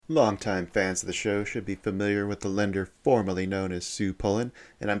Longtime fans of the show should be familiar with the lender formerly known as Sue Pullen,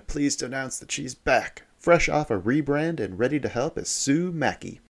 and I'm pleased to announce that she's back, fresh off a rebrand and ready to help as Sue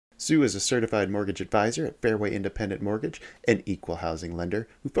Mackey. Sue is a certified mortgage advisor at Fairway Independent Mortgage, an equal housing lender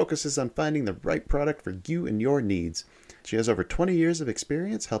who focuses on finding the right product for you and your needs. She has over 20 years of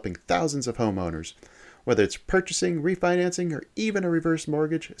experience helping thousands of homeowners. Whether it's purchasing, refinancing, or even a reverse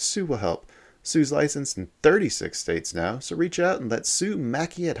mortgage, Sue will help. Sue's licensed in 36 states now, so reach out and let Sue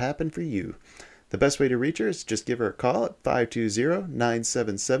Mackey it happen for you. The best way to reach her is just give her a call at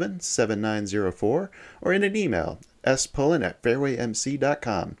 520-977-7904 or in an email,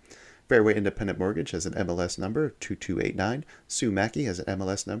 spullen@fairwaymc.com. Fairway Independent Mortgage has an MLS number of 2289. Sue Mackey has an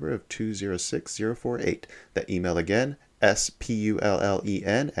MLS number of 206048. That email again,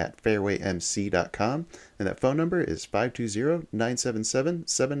 spullen@fairwaymc.com, and that phone number is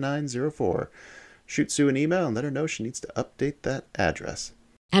 520-977-7904. Shoot Sue an email and let her know she needs to update that address.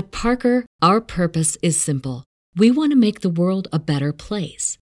 At Parker, our purpose is simple. We want to make the world a better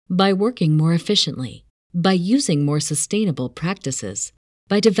place by working more efficiently, by using more sustainable practices,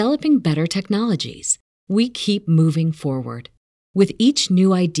 by developing better technologies. We keep moving forward. With each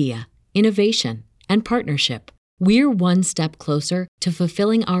new idea, innovation, and partnership, we're one step closer to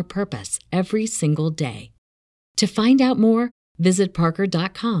fulfilling our purpose every single day. To find out more, visit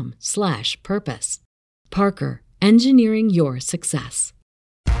parker.com/purpose. Parker, engineering your success.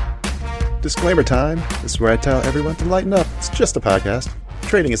 Disclaimer time. This is where I tell everyone to lighten up. It's just a podcast.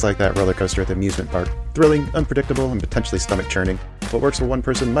 Trading is like that roller coaster at the amusement park. Thrilling, unpredictable, and potentially stomach-churning. What works for one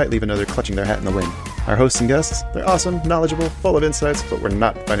person might leave another clutching their hat in the wind. Our hosts and guests, they're awesome, knowledgeable, full of insights, but we're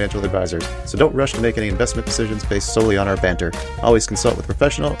not financial advisors. So don't rush to make any investment decisions based solely on our banter. Always consult with a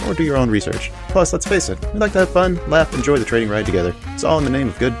professional or do your own research. Plus, let's face it, we like to have fun, laugh, enjoy the trading ride together. It's all in the name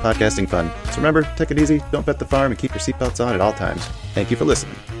of good podcasting fun. So remember, take it easy, don't bet the farm, and keep your seatbelts on at all times. Thank you for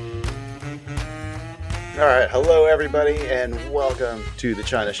listening. All right, hello everybody, and welcome to the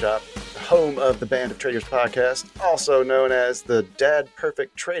China Shop, home of the Band of Traders podcast, also known as the Dad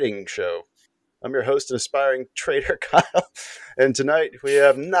Perfect Trading Show. I'm your host and aspiring trader, Kyle, and tonight we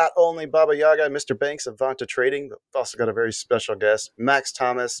have not only Baba Yaga and Mr. Banks of Vanta Trading, but we've also got a very special guest, Max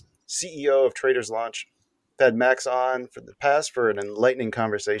Thomas, CEO of Traders Launch. I've had Max on for the past for an enlightening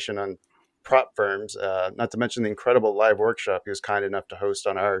conversation on prop firms, not to mention the incredible live workshop he was kind enough to host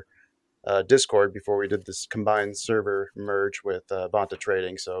on our Discord before we did this combined server merge with Vanta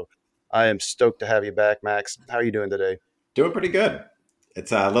Trading. So I am stoked to have you back, Max. How are you doing today? Doing pretty good.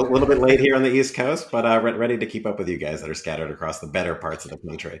 It's a little bit late here on the East Coast, but ready to keep up with you guys that are scattered across the better parts of the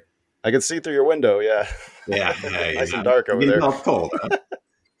country. I can see through your window, yeah. Yeah. Nice and dark over there. It's cold. Huh?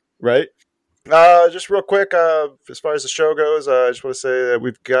 Right? Just real quick, as far as the show goes, I just want to say that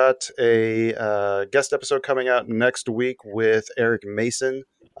we've got a guest episode coming out next week with Eric Mason.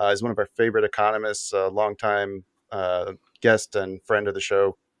 He's one of our favorite economists, a longtime guest and friend of the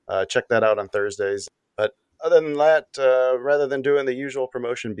show. Check that out on Thursdays. But other than that, rather than doing the usual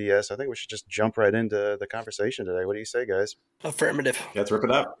promotion BS, I think we should just jump right into the conversation today. What do you say, guys? Affirmative. Let's rip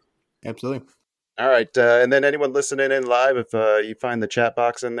it up. Absolutely. All right. And then anyone listening in live, if you find the chat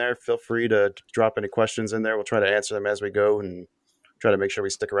box in there, feel free to drop any questions in there. We'll try to answer them as we go and try to make sure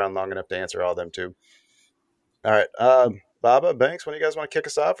we stick around long enough to answer all of them too. All right. Baba, Banks, when do you guys want to kick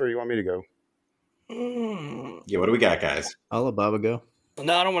us off, or you want me to go? Yeah, what do we got, guys? I'll let Baba go.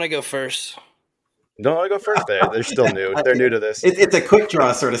 No, I don't want to go first. Don't want to go first there. They're still new. They're new to this. It's a quick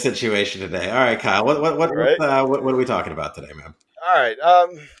draw sort of situation today. All right, Kyle, what Right? what are we talking about today, man? All right.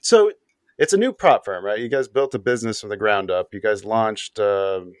 So it's a new prop firm, right? You guys built a business from the ground up. You guys launched,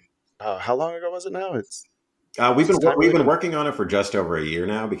 how long ago was it now? We've been working on it for just over a year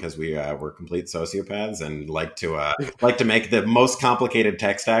now because we're complete sociopaths and like to make the most complicated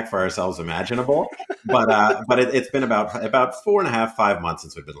tech stack for ourselves imaginable. But it's been about 4.5, 5 months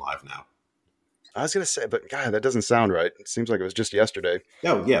since we've been live now. I was going to say, but God, that doesn't sound right. It seems like it was just yesterday.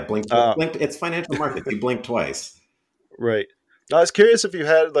 Oh yeah, blinked. It's financial markets. You blink twice. Right. I was curious if you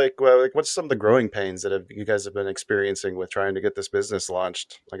had what's some of the growing pains that you guys have been experiencing with trying to get this business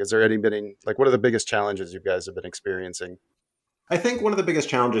launched? Like, is there what are the biggest challenges you guys have been experiencing? I think one of the biggest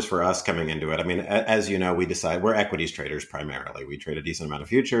challenges for us coming into it, I mean, as you know, we're equities traders primarily. We trade a decent amount of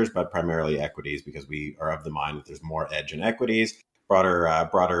futures, but primarily equities because we are of the mind that there's more edge in equities. Broader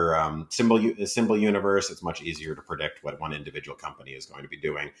symbol universe, it's much easier to predict what one individual company is going to be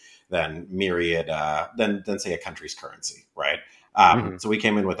doing than than say a country's currency, right? So we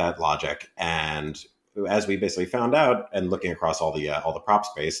came in with that logic, and as we basically found out, and looking across all the prop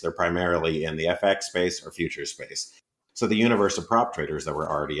space, they're primarily in the FX space or futures space. So the universe of prop traders that were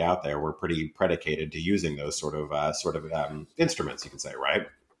already out there were pretty predicated to using those sort of instruments, you can say, right?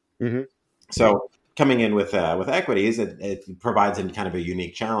 Mm-hmm. So coming in with equities, it provides a kind of a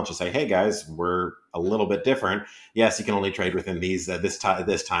unique challenge to say, hey guys, we're a little bit different. Yes, you can only trade within this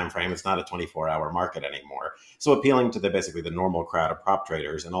time frame. It's not a 24-hour market anymore. So appealing to basically the normal crowd of prop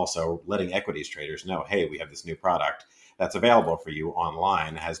traders, and also letting equities traders know, hey, we have this new product that's available for you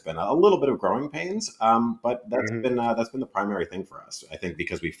online, has been a little bit of growing pains. But that's been the primary thing for us. I think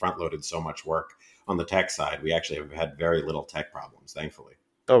because we front loaded so much work on the tech side, we actually have had very little tech problems, thankfully.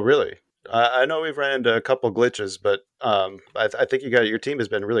 Oh, really? I know we've ran into a couple glitches, but I think your team has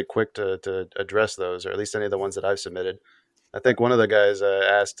been really quick to address those, or at least any of the ones that I've submitted. I think one of the guys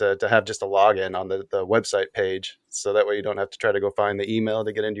asked to have just a login on the website page, so that way you don't have to try to go find the email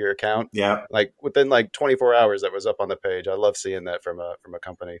to get into your account. Yeah. Like within like 24 hours, that was up on the page. I love seeing that from a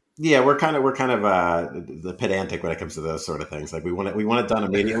company. Yeah, we're kind of the pedantic when it comes to those sort of things. Like we want it done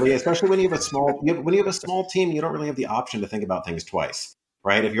immediately, especially when you have a small team. You don't really have the option to think about things twice,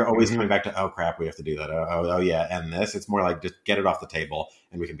 right? If you're always coming back to, oh crap, we have to do that. Oh yeah, and this. It's more like just get it off the table,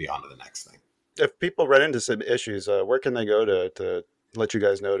 and we can be on to the next thing. If people run into some issues, where can they go to let you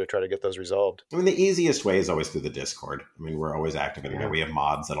guys know to try to get those resolved? I mean, the easiest way is always through the Discord. I mean, we're always active in there. We have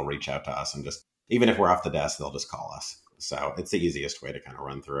mods that'll reach out to us, and just even if we're off the desk, they'll just call us. So it's the easiest way to kind of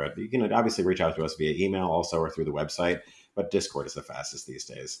run through it. You can obviously reach out to us via email also, or through the website, but Discord is the fastest these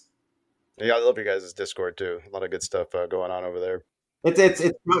days. Yeah, I love your guys' Discord too. A lot of good stuff going on over there. It's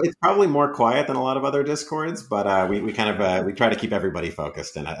probably more quiet than a lot of other Discords, but we kind of we try to keep everybody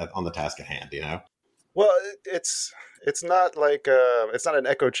focused and on the task at hand. Well, it's not like it's not an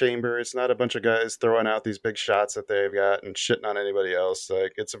echo chamber. It's not a bunch of guys throwing out these big shots that they've got and shitting on anybody else.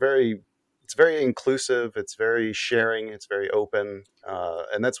 Like it's very inclusive. It's very sharing. It's very open,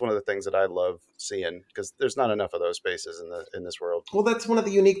 and that's one of the things that I love seeing, because there's not enough of those spaces in this world. Well, that's one of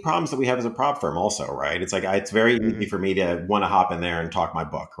the unique problems that we have as a prop firm, also, right? It's like it's very easy for me to want to hop in there and talk my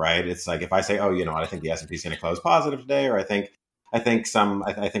book, right? It's like if I say, oh, I think the S&P is going to close positive today, or I think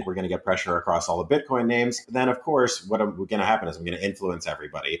we're going to get pressure across all the Bitcoin names. Then, of course, what's going to happen is I'm going to influence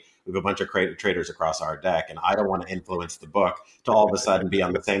everybody. We have a bunch of traders across our deck, and I don't want to influence the book to all of a sudden be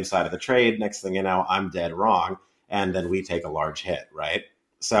on the same side of the trade. Next thing you know, I'm dead wrong, and then we take a large hit, right?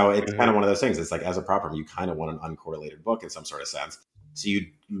 So it's kind of one of those things. It's like, as a prop firm, you kind of want an uncorrelated book in some sort of sense. So you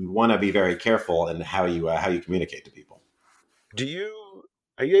want to be very careful in how you communicate to people.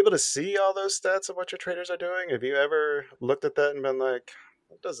 Are you able to see all those stats of what your traders are doing? Have you ever looked at that and been like,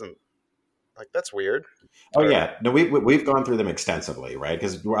 it doesn't, like, that's weird? Oh yeah, no, we've gone through them extensively, right?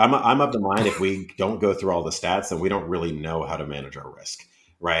 Because I'm of the mind, if we don't go through all the stats, then we don't really know how to manage our risk,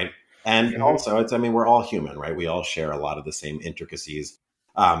 right? And also, we're all human, right? We all share a lot of the same intricacies,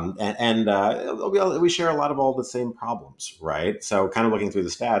 we share a lot of all the same problems, right? So kind of looking through the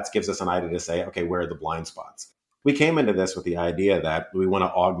stats gives us an idea to say, okay, where are the blind spots? We came into this with the idea that we want to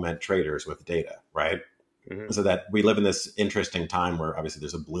augment traders with data, right? So that we live in this interesting time where obviously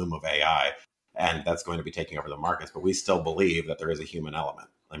there's a bloom of AI, and that's going to be taking over the markets, but we still believe that there is a human element.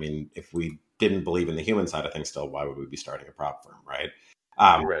 I mean, if we didn't believe in the human side of things still, why would we be starting a prop firm, right?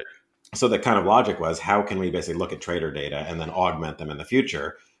 Right. So the kind of logic was, how can we basically look at trader data and then augment them in the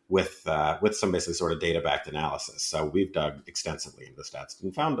future with some basically sort of data-backed analysis? So we've dug extensively into the stats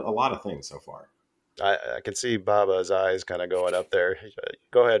and found a lot of things so far. I can see Baba's eyes kind of going up there.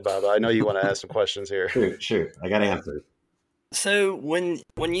 Go ahead, Baba. I know you want to ask some questions here. Shoot. I got answers. So when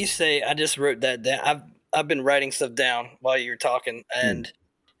you say, I just wrote that down, I've been writing stuff down while you were talking, and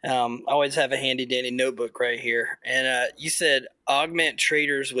I always have a handy dandy notebook right here. And you said augment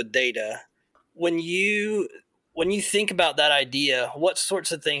traders with data. When you think about that idea, what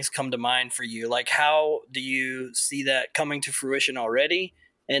sorts of things come to mind for you? Like, how do you see that coming to fruition already?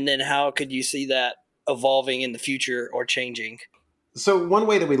 And then how could you see that evolving in the future or changing? So one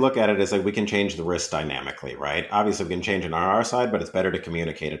way that we look at it is like we can change the risk dynamically, right? Obviously, we can change it on our side, but it's better to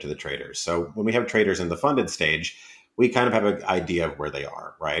communicate it to the traders. So when we have traders in the funded stage, we kind of have an idea of where they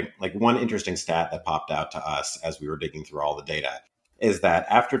are, right? Like one interesting stat that popped out to us as we were digging through all the data is that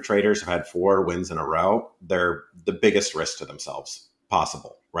after traders have had 4 wins in a row, they're the biggest risk to themselves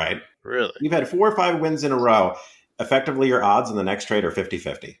possible, right? Really? You've had 4 or 5 wins in a row. Effectively, your odds in the next trade are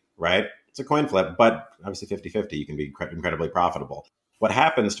 50-50, right? It's a coin flip, but obviously 50-50, you can be incredibly profitable. What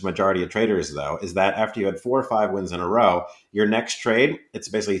happens to majority of traders, though, is that after you had 4 or 5 wins in a row, your next trade, it's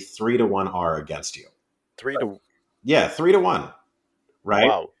basically 3-1 R against you. 3-1? Yeah, 3-1, right?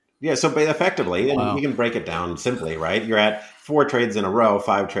 Wow. Yeah, so effectively, and you can break it down simply, right? You're at 4 trades in a row,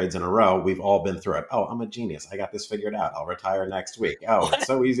 5 trades in a row. We've all been through it. Oh, I'm a genius. I got this figured out. I'll retire next week. Oh, it's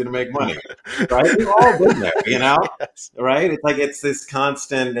so easy to make money, right? We've all been there, Yes. right? It's like it's this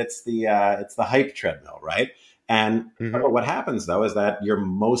constant. It's the hype treadmill, right? And Mm-hmm. what happens though is that you're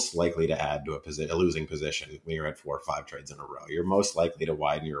most likely to add to a losing position when you're at 4 or 5 trades in a row. You're most likely to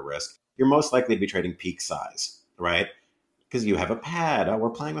widen your risk. You're most likely to be trading peak size, right? Because you have a pad. Oh, we're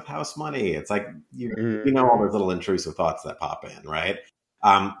playing with house money. It's like you know all Mm-hmm. those little intrusive thoughts that pop in, right?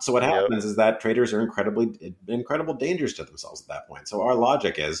 So what Yep. happens is that traders are incredible dangers to themselves at that point. So our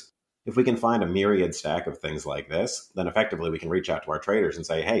logic is, if we can find a myriad stack of things like this, then effectively we can reach out to our traders and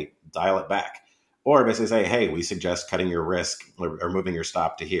say, hey, dial it back. Or basically say, hey, we suggest cutting your risk or moving your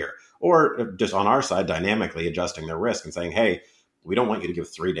stop to here. Or just on our side, dynamically adjusting their risk and saying, hey, we don't want you to give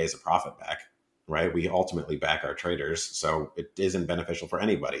 3 days of profit back, right? We ultimately back our traders. So it isn't beneficial for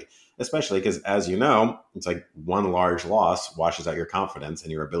anybody, especially because, as you know, it's like one large loss washes out your confidence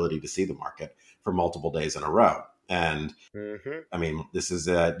and your ability to see the market for multiple days in a row. And Mm-hmm. I mean, this is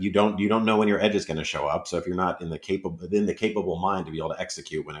you don't know when your edge is going to show up. So if you're not in the capable mind to be able to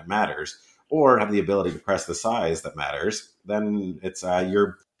execute when it matters, or have the ability to press the size that matters, then it's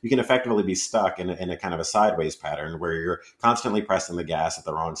you can effectively be stuck in a kind of a sideways pattern where you're constantly pressing the gas at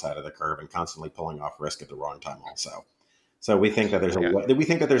the wrong side of the curve and constantly pulling off risk at the wrong time also. So we think that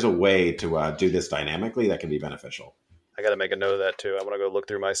Yeah. there's a way to do this dynamically that can be beneficial. I got to make a note of that too. I want to go look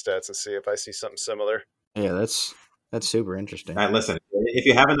through my stats and see if I see something similar. Yeah, that's super interesting. Listen, if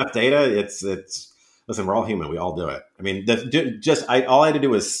you have enough data, it's listen. We're all human. We all do it. I mean, all I had to do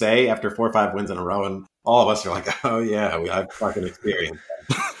was say after 4 or 5 wins in a row, and all of us are like, oh yeah, I've fucking experienced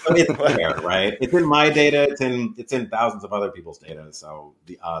that. So it's there, right? It's in my data. It's in thousands of other people's data. So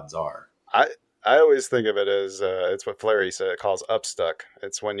the odds are. I always think of it as it's what Flaherty said, calls upstuck.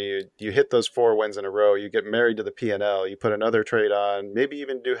 It's when you hit those 4 wins in a row, you get married to the P&L, you put another trade on, maybe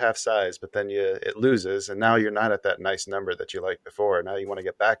even do half size, but then it loses, and now you're not at that nice number that you liked before. Now you want to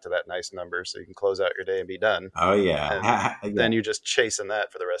get back to that nice number so you can close out your day and be done. Oh yeah, And then you're just chasing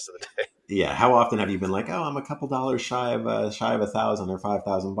that for the rest of the day. Yeah. How often have you been like, oh, I'm a couple dollars shy of $1,000 or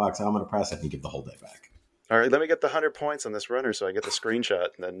 $5,000? I'm going to press it and you give the whole day back. All right, let me get the 100 points on this runner so I get the screenshot.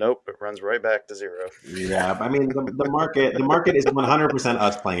 And then nope, it runs right back to 0. Yeah, I mean the market is 100%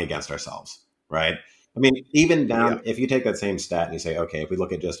 us playing against ourselves, right? I mean, even down if you take that same stat and you say, okay, if we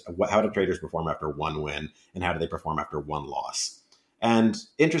look at just how do traders perform after 1 win and how do they perform after 1 loss? And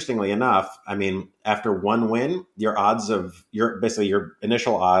interestingly enough, I mean, after 1 win, your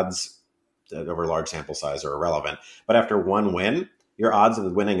initial odds over large sample size are irrelevant. But after 1 win, your odds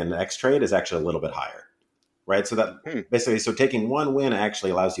of winning an next trade is actually a little bit higher. Right. So that basically, taking 1 win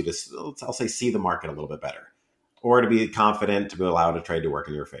actually allows you to, I'll say, see the market a little bit better, or to be confident to be allowed a trade to work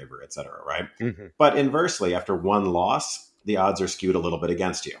in your favor, et cetera. Right. Mm-hmm. But inversely, after 1 loss, the odds are skewed a little bit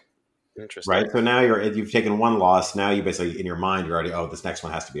against you. Interesting. Right. So now you've taken 1 loss. Now you basically, in your mind, you're already, this next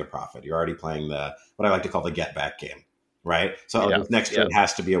one has to be a profit. You're already playing what I like to call the get back game. Right. So this next trade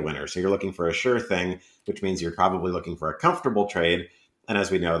has to be a winner. So you're looking for a sure thing, which means you're probably looking for a comfortable trade. And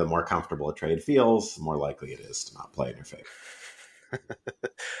as we know, the more comfortable a trade feels, the more likely it is to not play in your favor.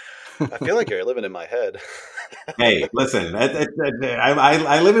 I feel like you're living in my head. Hey, listen,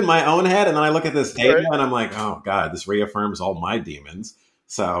 I live in my own head, and then I look at this data, and I'm like, oh, God, this reaffirms all my demons.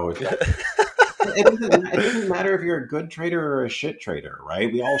 So it doesn't matter if you're a good trader or a shit trader,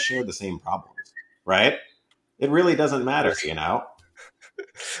 right? We all share the same problems, right? It really doesn't matter, you know?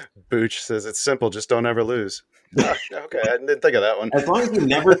 Booch says it's simple, just don't ever lose. Okay, I didn't think of that one. As long as you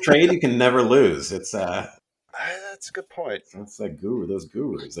never trade, you can never lose. It's that's a good point. That's like those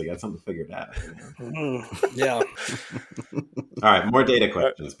gurus. They got something figured out. You know? Yeah. All right, more data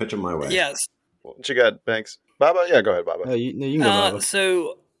questions. Pitch them my way. Yes. What you got, Banks? Baba? Yeah, go ahead, Baba. You can go, Baba.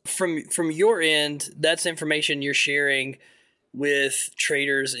 So from your end, that's information you're sharing with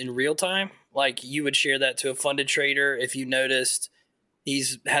traders in real time. Like you would share that to a funded trader if you noticed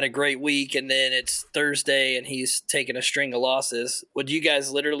he's had a great week and then it's Thursday and he's taken a string of losses. Would you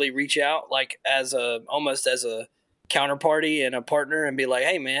guys literally reach out like almost as a counterparty and a partner and be like,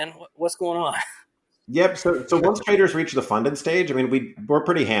 hey man, what's going on? Yep. So once traders reach the funded stage, I mean, we're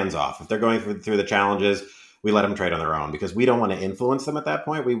pretty hands off. If they're going through the challenges, we let them trade on their own because we don't want to influence them at that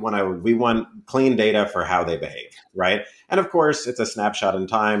point. We want clean data for how they behave, right? And of course, it's a snapshot in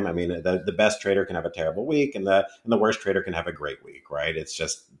time. I mean, the best trader can have a terrible week, and the worst trader can have a great week, right? It's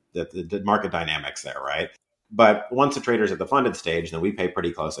just the market dynamics there, right? But once a trader's at the funded stage, then we pay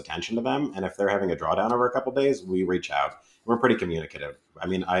pretty close attention to them. And if they're having a drawdown over a couple of days, we reach out. We're pretty communicative. I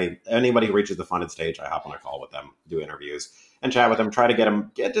mean, anybody who reaches the funded stage, I hop on a call with them, do interviews, and chat with them, try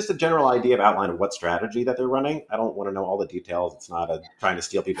to get just a general idea of outline of what strategy that they're running. I don't want to know all the details. It's not trying to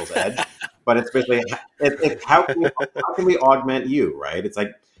steal people's edge, but it's basically it's how can we augment you, right? It's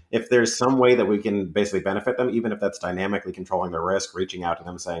like if there's some way that we can basically benefit them, even if that's dynamically controlling their risk, reaching out to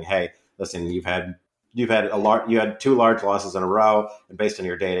them saying, hey, listen, you've had you had two large losses in a row, and based on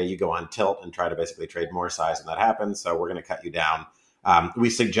your data, you go on tilt and try to basically trade more size, and that happens. So we're going to cut you down. We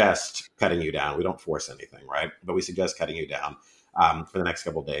suggest cutting you down. We don't force anything, right? But we suggest cutting you down for the next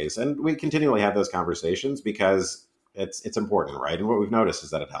couple of days, and we continually have those conversations because it's important, right? And what we've noticed is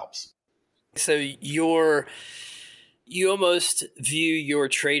that it helps. So you almost view your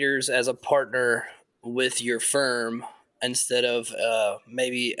traders as a partner with your firm instead of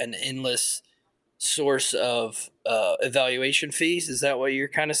maybe an endless source of evaluation fees. Is that what you're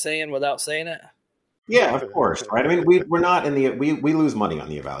kind of saying without saying it? Yeah, of course, right? I mean, we're not in the we lose money on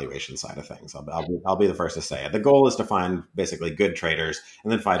the evaluation side of things. I'll be the first to say it. The goal is to find basically good traders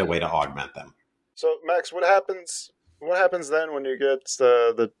and then find a way to augment them. So, Max, what happens? What happens then when you get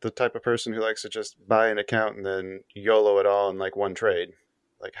the type of person who likes to just buy an account and then YOLO it all in like one trade?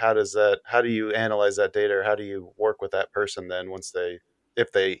 Like, how do you analyze that data, or how do you work with that person then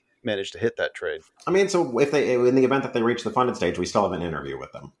if they manage to hit that trade? I mean, so if in the event that they reach the funded stage, we still have an interview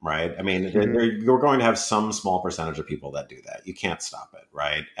with them, right? I mean, you're going to have some small percentage of people that do that. You can't stop it,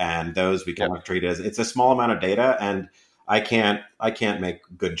 right? And those we kind of treat as, it's a small amount of data, and I can't make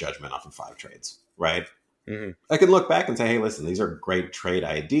good judgment off of 5 trades, right? Mm-hmm. I can look back and say, hey, listen, these are great trade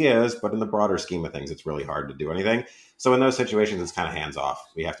ideas, but in the broader scheme of things, it's really hard to do anything. So in those situations, it's kind of hands off.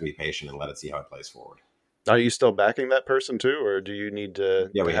 We have to be patient and let it see how it plays forward. Are you still backing that person too, or do you need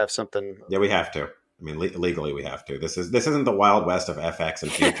to have something? Yeah, we have to. I mean, legally, we have to. This isn't the Wild West of FX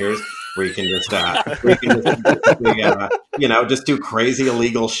and futures where you can just just do crazy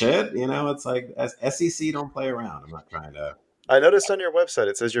illegal shit. It's like SEC don't play around. I'm not trying to. I noticed on your website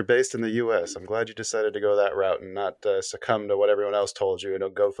it says you're based in the U.S. I'm glad you decided to go that route and not succumb to what everyone else told you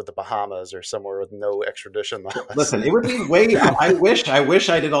and go for the Bahamas or somewhere with no extradition laws. Listen, it would be way. I wish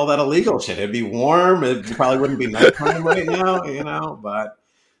I did all that illegal shit. It'd be warm. It probably wouldn't be nighttime right now. But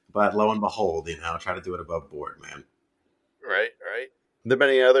lo and behold, try to do it above board, man. Right. Are there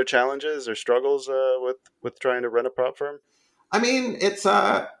many other challenges or struggles with trying to run a prop firm? I mean, it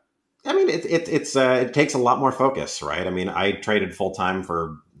takes a lot more focus, right? I mean, I traded full time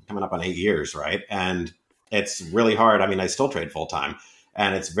for coming up on 8 years, right? And it's really hard. I mean, I still trade full time,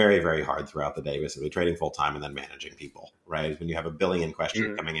 and it's very, very hard throughout the day, basically trading full time and then managing people, right? When you have a billion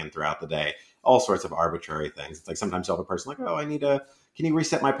questions coming in throughout the day, all sorts of arbitrary things. It's like sometimes you'll have a person like, oh, can you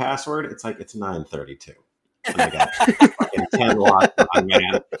reset my password? It's like, it's 9:32. And I got fucking 10 lots on,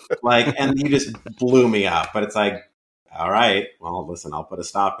 man. Like, and you just blew me up. But it's like, all right, well, listen, I'll put a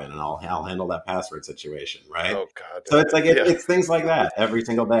stop in and I'll handle that password situation, right? Oh God! So it's like it's things like that every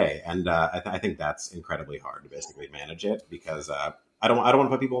single day, and I think that's incredibly hard to basically manage it because I don't want to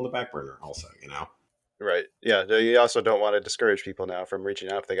put people on the back burner, also, Right. Yeah. You also don't want to discourage people now from reaching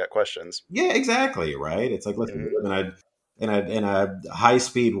out if they got questions. Yeah, exactly. Right. It's like, listen, we live in a high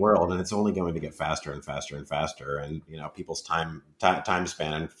speed world, and it's only going to get faster and faster and faster, and people's time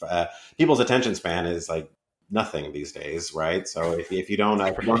span and people's attention span is like nothing these days, right? So if you don't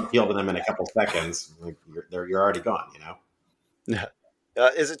appeal to them in a couple seconds, you're already gone, Yeah.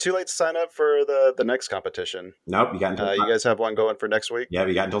 Is it too late to sign up for the next competition? Nope. You got until you guys have one going for next week? Yeah,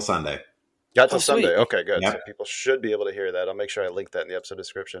 we got until Sunday. Got till Sunday. Sweet. Okay, good. Yep. So people should be able to hear that. I'll make sure I link that in the episode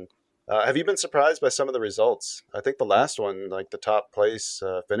description. Have you been surprised by some of the results? I think the last one, like the top place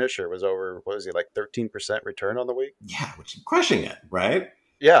finisher, was over. What was he, like 13% return on the week? Yeah, which is crushing it, right?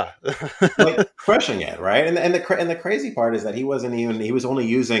 Yeah, like crushing it, right? And the crazy part is that he was only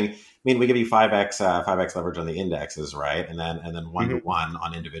using. I mean, we give you 5x leverage on the indexes, right? And then 1-to-1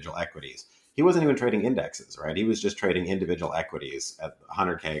 on individual equities. He wasn't even trading indexes, right? He was just trading individual equities at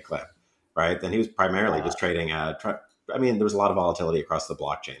 100K a clip, right? Then he was primarily just trading. There was a lot of volatility across the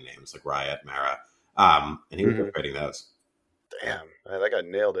blockchain names like Riot, Mara, and he was just trading those. Damn, that guy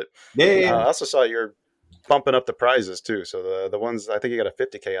nailed it. Yeah. I also saw you're bumping up the prizes too. So the ones, I think you got a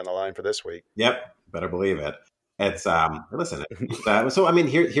 50K on the line for this week. Yep, better believe it. It's listen. So I mean,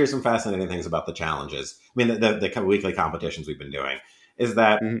 here's some fascinating things about the challenges. I mean, the weekly competitions we've been doing is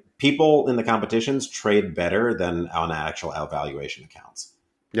that people in the competitions trade better than on actual valuation accounts.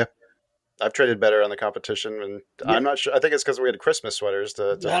 Yeah. I've traded better on the competition, and I'm not sure. I think it's because we had Christmas sweaters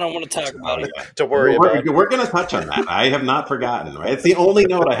to I don't want to talk about it. To worry about. We're going to touch on that. I have not forgotten. Right, it's the only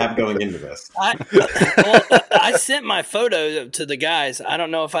note I have going into this. I sent my photo to the guys. I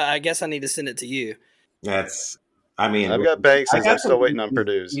don't know if I guess I need to send it to you. I've got Banks. I'm still waiting on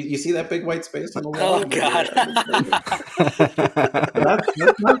Purdue's. You see that big white space on the wall? Oh God,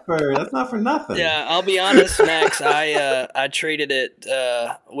 that's not for nothing. Yeah, I'll be honest, Max. I traded it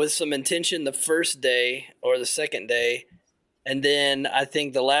with some intention the first day or the second day, and then I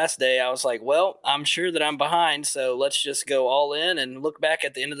think the last day I was like, well, I'm sure that I'm behind, so let's just go all in and look back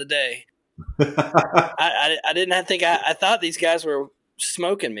at the end of the day. I didn't think I thought these guys were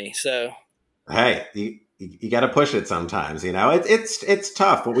smoking me. So hey, you got to push it sometimes. It's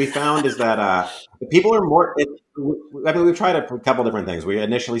tough. What we found is that people are more. I mean, we've tried a couple different things. We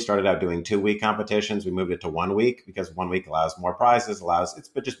initially started out doing 2-week competitions. We moved it to 1 week because 1 week allows more prizes, it's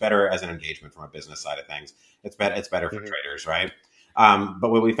just better as an engagement from a business side of things. It's better for traders, right? But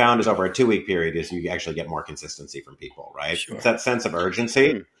what we found is over a 2-week period is you actually get more consistency from people, right? Sure. It's that sense of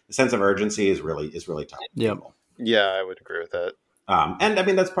urgency. The sense of urgency is really tough. Yep. Yeah, I would agree with that. And I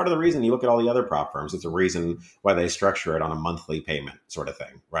mean, that's part of the reason you look at all the other prop firms. It's a reason why they structure it on a monthly payment sort of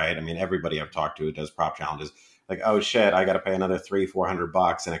thing, right? I mean, everybody I've talked to who does prop challenges, like, oh shit, I got to pay another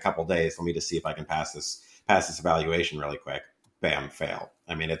 $300-400 in a couple days for me to see if I can pass this evaluation really quick. Bam, fail.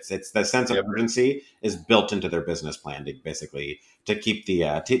 I mean, it's the sense of urgency is built into their business plan to basically to keep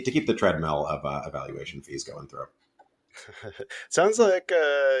the treadmill of evaluation fees going through. Sounds like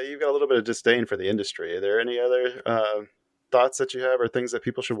you've got a little bit of disdain for the industry. Are there any other thoughts that you have, or things that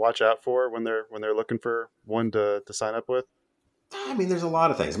people should watch out for when they're looking for one to sign up with? I mean, there's a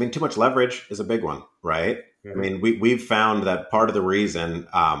lot of things. I mean, too much leverage is a big one, right? I mean, we've found that part of the reason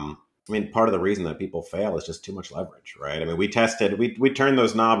that people fail is just too much leverage, right? I mean, we turned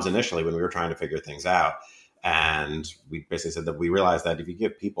those knobs initially when we were trying to figure things out. And we basically said that we realized that if you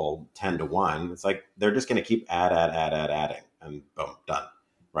give people 10 to 1, it's like they're just going to keep adding, and boom, done,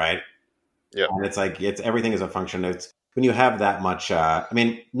 right? Yeah. And it's like everything is a function. It's when you have that much. I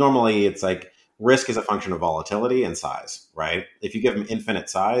mean, normally it's like risk is a function of volatility and size, right? If you give them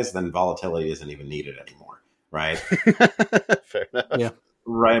infinite size, then volatility isn't even needed anymore, right? Fair enough. Yeah.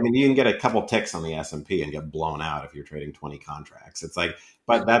 Right. I mean, you can get a couple ticks on the S&P and get blown out if you're trading 20 contracts. It's like,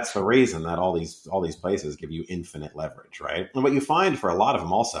 but that's the reason that all these places give you infinite leverage, right? And what you find for a lot of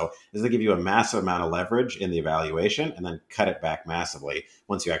them also is they give you a massive amount of leverage in the evaluation and then cut it back massively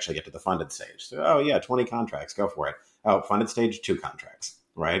once you actually get to the funded stage. So, oh yeah, 20 contracts, go for it. Oh, funded stage, 2 contracts,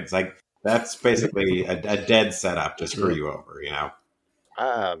 right? It's like, that's basically a dead setup to screw you over,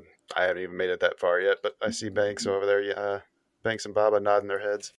 I haven't even made it that far yet, but I see Banks over there. Yeah. Banks and Baba nodding their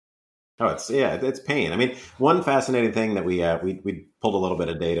heads. Oh, it's pain. I mean, one fascinating thing that we pulled a little bit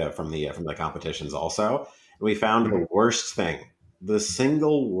of data from the competitions also. We found the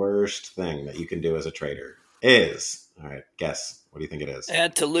single worst thing that you can do as a trader is, all right, guess, what do you think it is?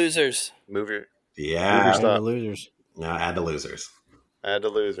 Add to losers. Move your stop. Add to losers. No, add to losers. Add to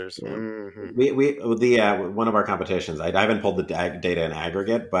losers. Yeah. Mm-hmm. One of our competitions, I haven't pulled the data in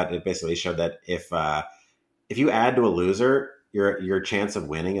aggregate, but it basically showed that if you add to a loser, your chance of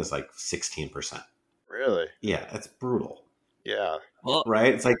winning is like 16%. Really? Yeah, that's brutal. Yeah. Well,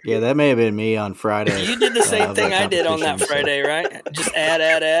 right? It's like, yeah, that may have been me on Friday. You did the same thing I did on that Friday, right? Just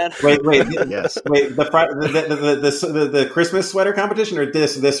add. Wait, yes. Wait, the Christmas sweater competition or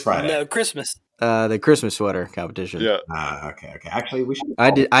this Friday? No, Christmas. The Christmas sweater competition. Yeah. Okay. Actually, we should.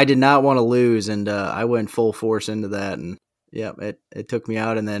 I did not want to lose, and I went full force into that, and yeah, it took me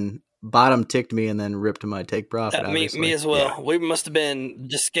out, and then bottom ticked me, and then ripped my take profit. Me as well. Yeah. We must have been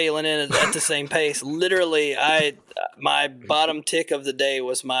just scaling in at the same pace. Literally, my bottom tick of the day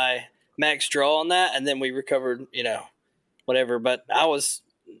was my max draw on that, and then we recovered, whatever. But I was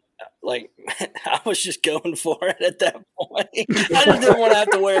like, I was just going for it at that point. I just didn't want to have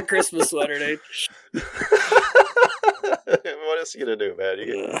to wear a Christmas sweater, dude. What else are you gonna do, man?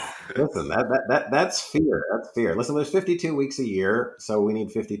 Listen, that's fear. That's fear. Listen, there's 52 weeks a year, so we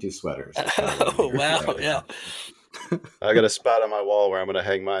need 52 sweaters. Oh wow, yeah. I got a spot on my wall where I'm gonna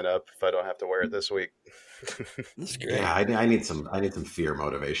hang mine up if I don't have to wear it this week. That's great. Yeah, I need some fear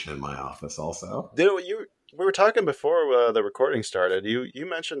motivation in my office also. Dude, we were talking before the recording started. You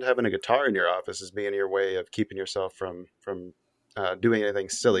mentioned having a guitar in your office as being your way of keeping yourself from doing anything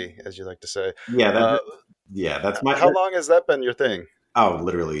silly, as you like to say. Yeah, that's my. How long has that been your thing? Oh,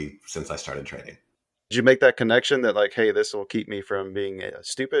 literally since I started trading. Did you make that connection that like, hey, this will keep me from being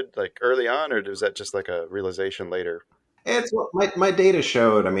stupid, like early on, or was that just like a realization later? It's my data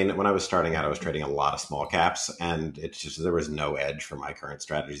showed. I mean, when I was starting out, I was trading a lot of small caps, and it's just there was no edge for my current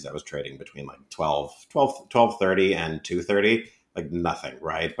strategies. I was trading between like 12.30 and 2.30, like nothing,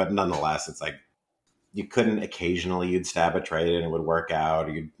 right? But nonetheless, it's like you couldn't. Occasionally, you'd stab a trade and it would work out.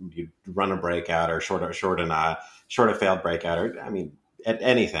 Or you'd run a breakout or short a failed breakout, or I mean, at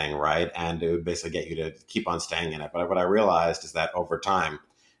anything, right? And it would basically get you to keep on staying in it. But what I realized is that over time,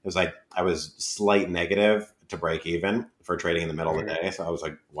 it was like I was slight negative to break even for trading in the middle of the day. So I was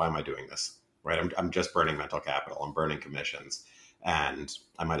like, why am I doing this? Right? I'm just burning mental capital. I'm burning commissions, and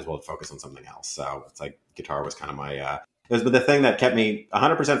I might as well focus on something else. So it's like guitar was kind of my. It was the thing that kept me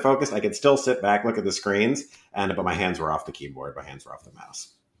 100% focused. I could still sit back, look at the screens, but my hands were off the keyboard. My hands were off the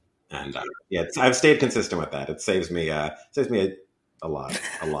mouse. And I've stayed consistent with that. It saves me a lot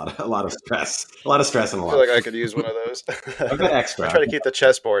of stress, and a I lot feel like I could use one of those. a bit extra. I try to keep the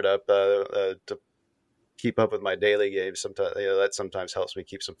chessboard up to keep up with my daily games. Sometimes that sometimes helps me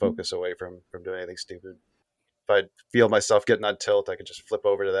keep some focus away from doing anything stupid. If I feel myself getting on tilt, I could just flip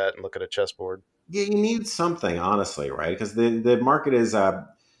over to that and look at a chessboard. Yeah, you need something, honestly, right? Because the market is the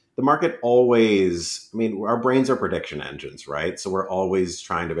market always. I mean, our brains are prediction engines, right? So we're always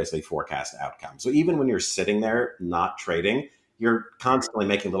trying to basically forecast outcomes. So even when you're sitting there not trading, you're constantly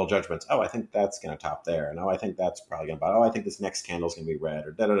making little judgments. Oh, I think that's going to top there, and oh, I think that's probably going to buy. Oh, I think this next candle is going to be red,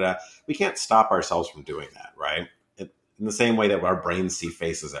 or da da da. We can't stop ourselves from doing that, right? In the same way that our brains see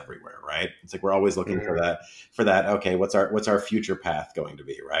faces everywhere, right? It's like we're always looking for that. Okay, what's our future path going to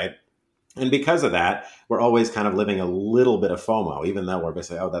be, right? And because of that, we're always kind of living a little bit of FOMO, even though we're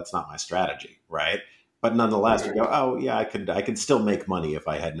basically, oh, that's not my strategy, right? But nonetheless, we go, oh yeah, I could still make money if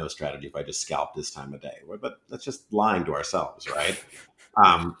I had no strategy, if I just scalped this time of day. But that's just lying to ourselves, right?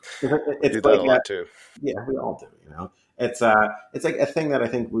 It's do that a lot too. Yeah, we all do. It's like a thing that I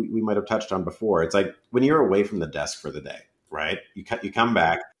think we might have touched on before. It's like when you're away from the desk for the day, right? You come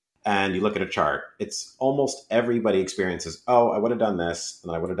back and you look at a chart. It's almost everybody experiences. Oh, I would have done this,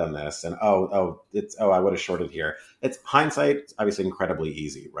 and I would have done this, and I would have shorted here. It's hindsight. It's obviously incredibly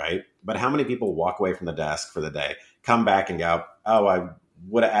easy, right? But how many people walk away from the desk for the day, come back and go, oh, I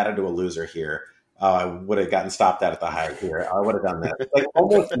would have added to a loser here. I would have gotten stopped at the high here. I would have done that. Like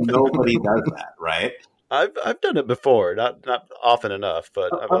almost nobody does that, right? I've done it before, not often enough,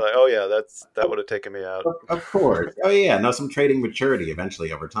 but I'm like, oh yeah, that would have taken me out. Of course. Oh yeah, no, some trading maturity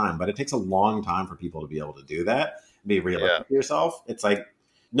eventually over time, but it takes a long time for people to be able to do that. Be realistic to yourself. It's like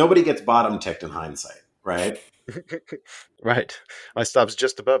nobody gets bottom ticked in hindsight, right? Right. My stop's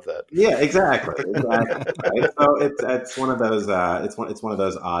just above that. Yeah, exactly. Right? So it's one of those it's one of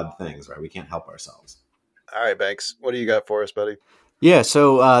those odd things, right? We can't help ourselves. All right, Banks, what do you got for us, buddy? Yeah,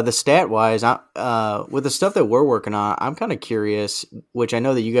 so the stat wise, with the stuff that we're working on, I'm kind of curious. Which I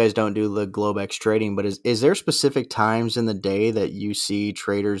know that you guys don't do the Globex trading, but is there specific times in the day that you see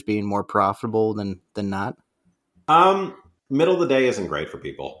traders being more profitable than not? Middle of the day isn't great for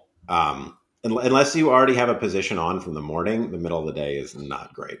people. Unless you already have a position on from the morning, the middle of the day is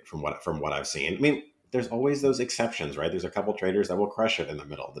not great from what I've seen. I mean, there's always those exceptions, right? There's a couple traders that will crush it in the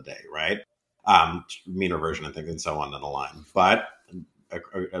middle of the day, right? Mean reversion and things and so on down the line. But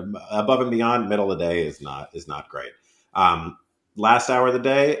above and beyond, middle of the day is not great. Last hour of the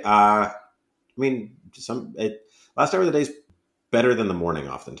day, last hour of the day is better than the morning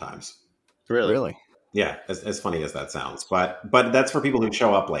oftentimes. Really? Yeah, as funny as that sounds, but that's for people who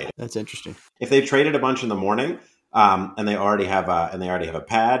show up late. That's interesting. If they traded a bunch in the morning, and they already have a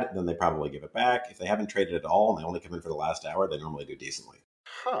pad, then they probably give it back. If they haven't traded at all and they only come in for the last hour, they normally do decently.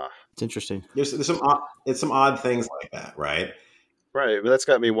 Huh. It's interesting. There's some odd things like that, right? Right, but that's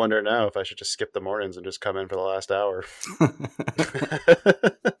got me wondering now if I should just skip the mornings and just come in for the last hour.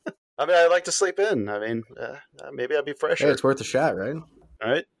 I mean, I like to sleep in. I mean, maybe I'd be fresher. Hey, it's worth a shot, right? All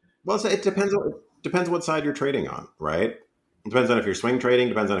right. Well, so it depends what side you're trading on, right? It depends on if you're swing trading.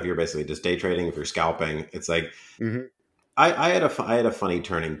 Depends on if you're basically just day trading. If you're scalping, it's like I had a funny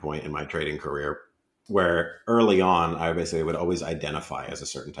turning point in my trading career where early on I basically would always identify as a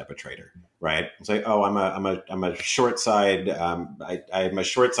certain type of trader, right? It's like, oh, I'm a short side. I'm a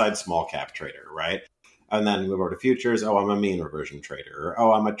short side small cap trader, right? And then move over to futures. Oh, I'm a mean reversion trader. Or,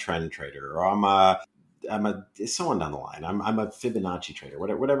 oh, I'm a trend trader. Or I'm a someone down the line. I'm a Fibonacci trader,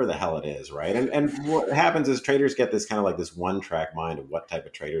 whatever the hell it is, right? And what happens is traders get this kind of like this one track mind of what type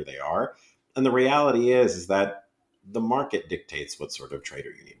of trader they are, and the reality is that the market dictates what sort of trader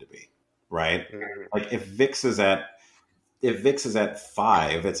you need to be, right? Mm-hmm. Like if VIX is at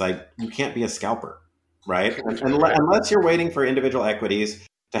 5, it's like you can't be a scalper, right? Unless you're waiting for individual equities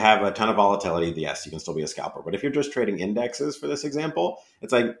to have a ton of volatility, yes, you can still be a scalper. But if you're just trading indexes, for this example,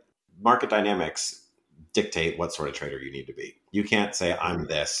 it's like market dynamics dictate what sort of trader you need to be. You can't say I'm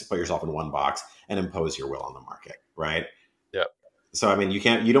this, put yourself in one box and impose your will on the market, right? Yep. So I mean, you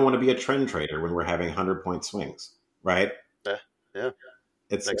don't want to be a trend trader when we're having 100-point swings, right? Yeah.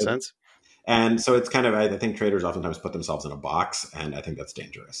 Makes sense. And so it's kind of, I think traders oftentimes put themselves in a box, and I think that's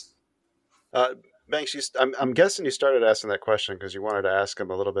dangerous. Banks, I'm guessing you started asking that question because you wanted to ask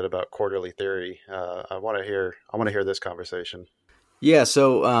him a little bit about quarterly theory. I want to hear this conversation. Yeah,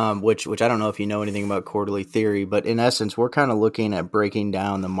 so which I don't know if you know anything about quarterly theory, but in essence, we're kind of looking at breaking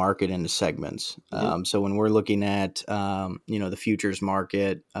down the market into segments. Mm-hmm. So when we're looking at the futures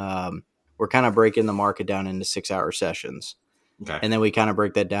market, we're kind of breaking the market down into 6-hour sessions, okay, and then we kind of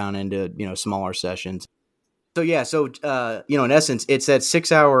break that down into smaller sessions. In essence, it's that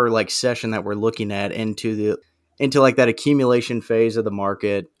 6 hour like session that we're looking at into like that accumulation phase of the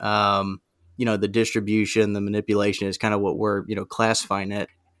market. The distribution, the manipulation is kind of what we're, classifying it.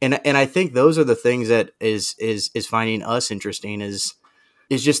 And I think those are the things that is finding us interesting is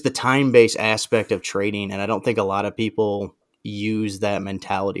just the time-based aspect of trading. And I don't think a lot of people use that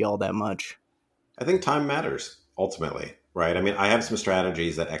mentality all that much. I think time matters ultimately, right? I mean, I have some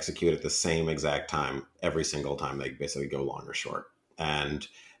strategies that execute at the same exact time every single time they basically go long or short. And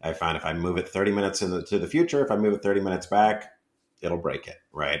I find if I move it 30 minutes to the future, if I move it 30 minutes back, it'll break it,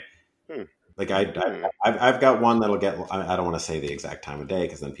 right? Like I've got one that'll get, I don't want to say the exact time of day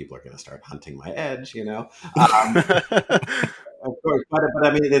because then people are going to start hunting my edge, Of course, but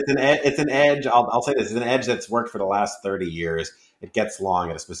I mean, it's an edge. I'll say this: it's an edge that's worked for the last 30 years. It gets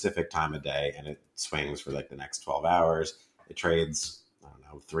long at a specific time of day, and it swings for like the next 12 hours. It trades, I don't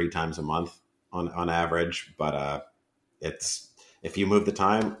know, 3 times a month on average. But it's if you move the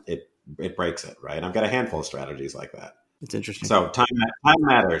time, it breaks it, right? I've got a handful of strategies like that. It's interesting. So time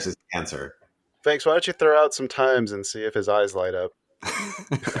matters is the answer. Thanks. Why don't you throw out some times and see if his eyes light up?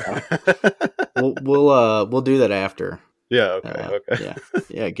 We'll do that after. Yeah. Okay.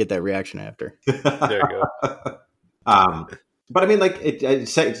 Yeah. Get that reaction after. There you go. But I mean, like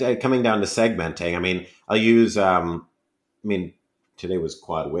coming down to segmenting. I mean, I'll use. Today was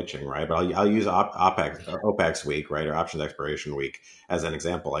quad witching, right? But I'll use OPEX week, right, or options expiration week as an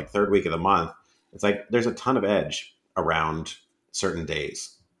example. Like third week of the month, it's like there's a ton of edge around certain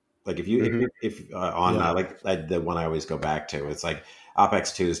days. Like if you the one I always go back to, it's like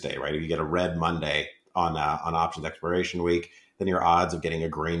OPEX Tuesday, right? If you get a red Monday on options expiration week, then your odds of getting a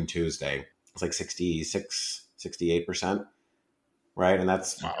green Tuesday, it's like 68%, right? And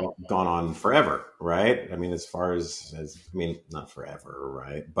that's gone on forever, right? I mean, as far as not forever,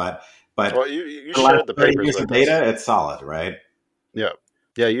 right? But well, you shared the papers with data, it's solid, right? Yeah.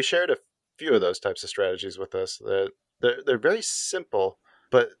 You shared a few of those types of strategies with us. They're very simple,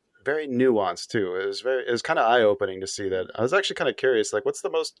 but very nuanced too. It was kind of eye-opening to see that. I was actually kind of curious, like, what's the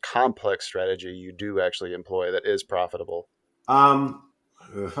most complex strategy you do actually employ that is profitable? I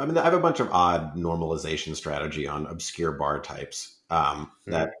have a bunch of odd normalization strategy on obscure bar types.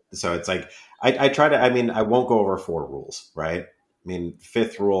 So it's like I try to. I mean, I won't go over 4 rules, right? I mean,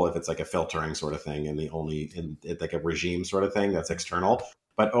 5th rule if it's like a filtering sort of thing, and it's like a regime sort of thing that's external.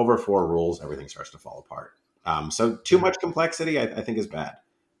 But over 4 rules, everything starts to fall apart. So too much complexity, I think, is bad.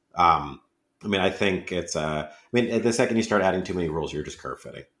 I think it's the second you start adding too many rules, you're just curve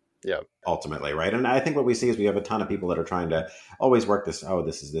fitting. Yeah. Ultimately, right? And I think what we see is we have a ton of people that are trying to always work this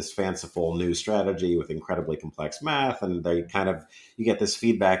is this fanciful new strategy with incredibly complex math, and you get this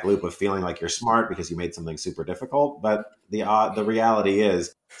feedback loop of feeling like you're smart because you made something super difficult. But the reality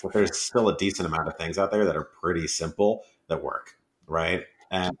is that there's still a decent amount of things out there that are pretty simple that work, right?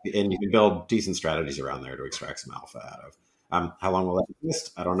 And you can build decent strategies around there to extract some alpha out of. How long will that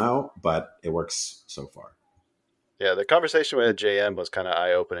exist? I don't know, but it works so far. Yeah, the conversation with JM was kind of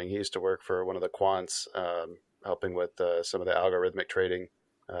eye-opening. He used to work for one of the quants, helping with some of the algorithmic trading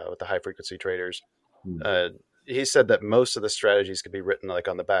with the high-frequency traders. He said that most of the strategies could be written like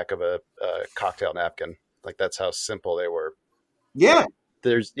on the back of a cocktail napkin. Like that's how simple they were. Yeah.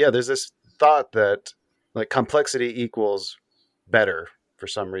 There's this thought that like complexity equals better for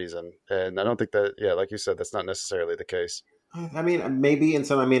some reason. And I don't think that, like you said, that's not necessarily the case. I mean, maybe in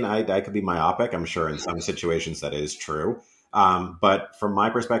some, I could be myopic. I'm sure in some situations that is true. But from my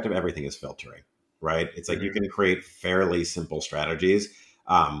perspective, everything is filtering, right? It's like you can create fairly simple strategies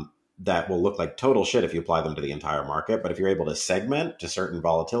that will look like total shit if you apply them to the entire market. But if you're able to segment to certain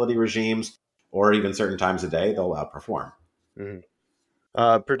volatility regimes or even certain times of day, they'll outperform.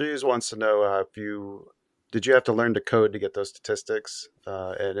 Purdue's wants to know did you have to learn to code to get those statistics?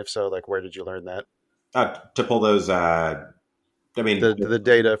 And if so, like, where did you learn that? To pull those, the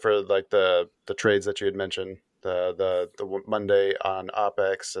data for like the trades that you had mentioned, the Monday on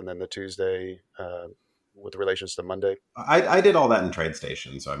OPEX and then the Tuesday with relations to Monday. I did all that in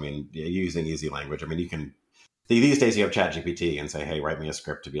TradeStation. So, using easy language. You can, these days you have ChatGPT and say, hey, write me a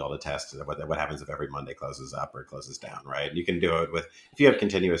script to be able to test what happens if every Monday closes up or closes down, right? You can do it if you have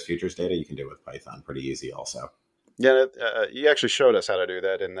continuous futures data, you can do it with Python pretty easy also. Yeah, you actually showed us how to do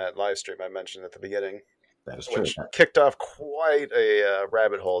that in that live stream I mentioned at the beginning. That is true. Which kicked off quite a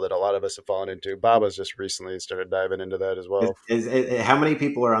rabbit hole that a lot of us have fallen into. Baba's just recently started diving into that as well. How many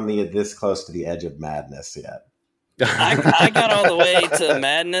people are on this close to the edge of madness yet? I got all the way to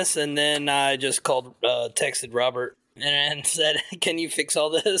madness, and then I just texted Robert and said, "Can you fix all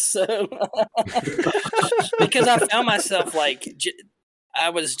this?" So, because I found myself like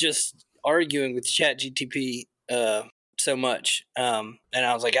I was just arguing with ChatGTP so much, and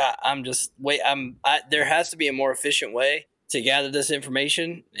I was like, there has to be a more efficient way to gather this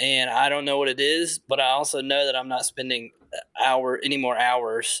information, and I don't know what it is, but I also know that I'm not spending any more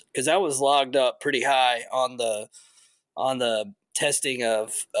hours, because I was logged up pretty high on the testing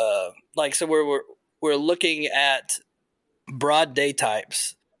of so we're looking at broad day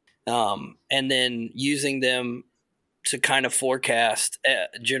types, and then using them to kind of forecast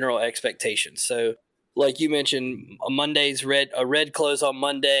general expectations. So, like you mentioned, a red close on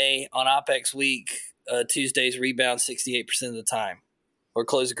Monday on OPEX week, Tuesday's rebound 68% of the time, or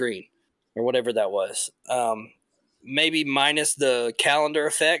close green, or whatever that was. Maybe minus the calendar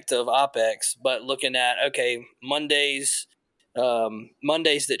effect of OPEX, but looking at, okay, Mondays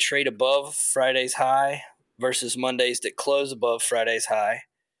that trade above Friday's high versus Mondays that close above Friday's high.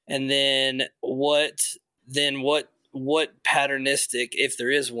 And then what patternistic, if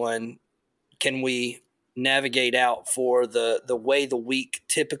there is one, can we navigate out for the way the week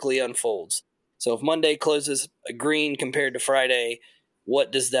typically unfolds? So if Monday closes green compared to Friday,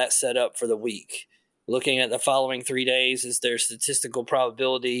 what does that set up for the week? Looking at the following 3 days, is there statistical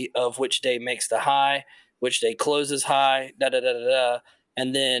probability of which day makes the high, which day closes high,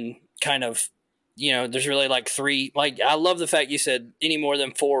 and then kind of, there's really like three. Like, I love the fact you said any more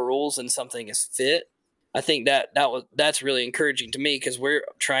than 4 rules and something is fit. I think that's really encouraging to me, because we're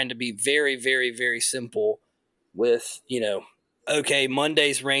trying to be very, very, very simple with, okay,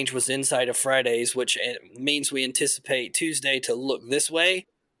 Monday's range was inside of Friday's, which means we anticipate Tuesday to look this way.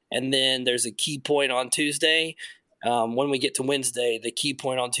 And then there's a key point on Tuesday. When we get to Wednesday, the key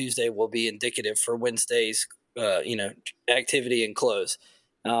point on Tuesday will be indicative for Wednesday's, activity and close,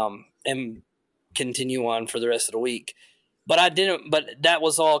 and continue on for the rest of the week. But that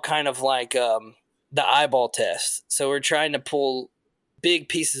was all kind of like, the eyeball test. So we're trying to pull big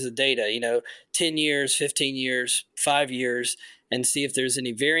pieces of data, 10 years, 15 years, 5 years, and see if there's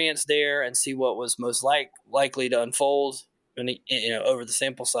any variance there, and see what was most likely to unfold, over the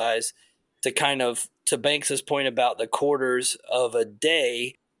sample size, to Banks's point about the quarters of a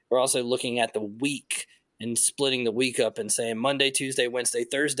day. We're also looking at the week and splitting the week up and saying Monday, Tuesday, Wednesday,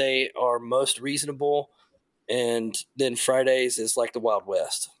 Thursday are most reasonable, and then Fridays is like the Wild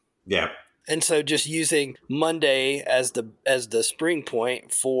West. Yeah. And so just using Monday as the spring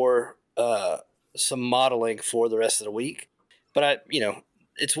point for some modeling for the rest of the week. But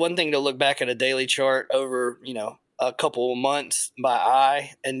it's one thing to look back at a daily chart over, a couple of months by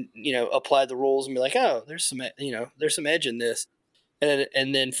eye, and, apply the rules and be like, oh, there's some edge in this.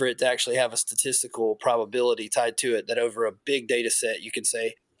 And then for it to actually have a statistical probability tied to it, that over a big data set, you can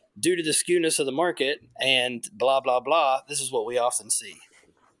say, due to the skewness of the market and blah, blah, blah, this is what we often see.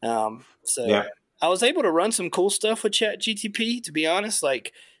 So yeah. I was able to run some cool stuff with ChatGTP, to be honest.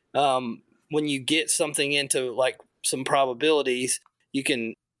 Like, when you get something into like some probabilities, you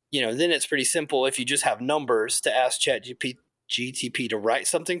can, then it's pretty simple if you just have numbers to ask ChatGTP to write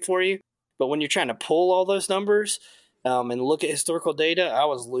something for you. But when you're trying to pull all those numbers, and look at historical data, I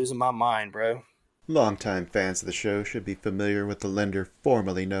was losing my mind, bro. Longtime fans of the show should be familiar with the lender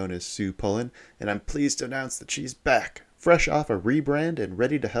formerly known as Sue Pullen, and I'm pleased to announce that she's back, fresh off a rebrand and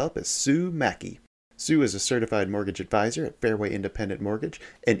ready to help as Sue Mackey. Sue is a certified mortgage advisor at Fairway Independent Mortgage,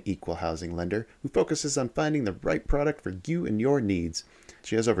 an equal housing lender who focuses on finding the right product for you and your needs.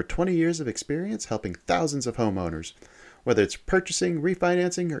 She has over 20 years of experience helping thousands of homeowners. Whether it's purchasing,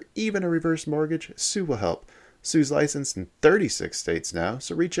 refinancing, or even a reverse mortgage, Sue will help. Sue's licensed in 36 states now,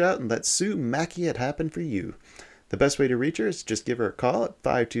 so reach out and let Sue Mackey it happen for you. The best way to reach her is just give her a call at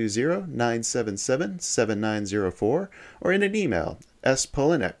 520-977-7904 or in an email,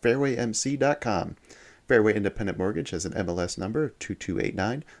 spullen@fairwaymc.com. Fairway Independent Mortgage has an MLS number of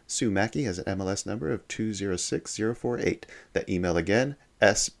 2289. Sue Mackey has an MLS number of 206048. That email again,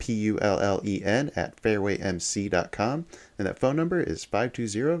 spullen@fairwaymc.com, and that phone number is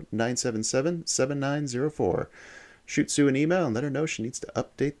 520-977-7904. Shoot Sue an email and let her know she needs to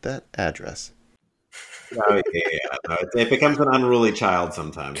update that address. Oh, yeah. It becomes an unruly child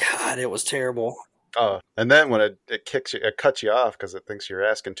sometimes. God, it was terrible. Oh, and then when it cuts you off because it thinks you're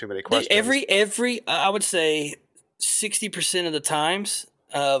asking too many questions. Every I would say 60% of the times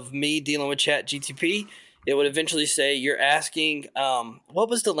of me dealing with ChatGTP, it would eventually say you're asking. What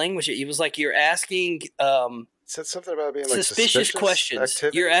was the language? It was like you're asking. It said something about being like suspicious questions.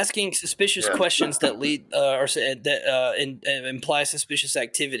 Activity? You're asking suspicious questions that lead imply suspicious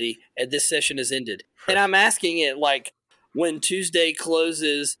activity, and this session is ended. And I'm asking it like when Tuesday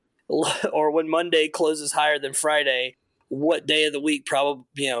closes or when Monday closes higher than Friday, what day of the week, probably,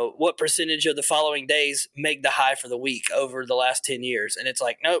 what percentage of the following days make the high for the week over the last 10 years. And it's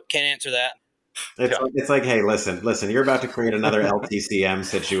like, nope, can't answer that. It's like, hey, listen, you're about to create another LTCM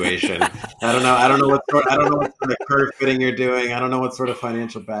situation. I don't know what sort of curve fitting you're doing. I don't know what sort of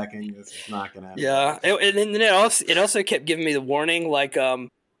financial backing. This is not going to happen. Yeah, and then it also kept giving me the warning, like,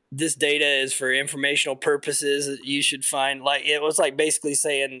 this data is for informational purposes. You should find, like, it was like basically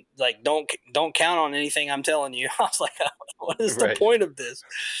saying, like, don't count on anything I'm telling you. I was like, what is the point of this?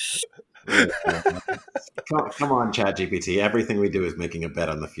 Come on, ChatGPT. Everything we do is making a bet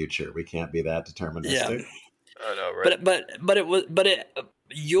on the future. We can't be that deterministic. Yeah. I know, right?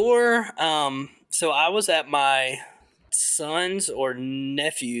 So I was at my son's or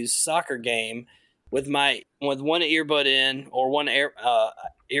nephew's soccer game with one earbud in or one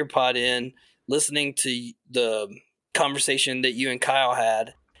earpod in, listening to the conversation that you and Kyle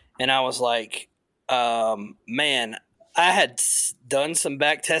had, and I was like, man, I had done some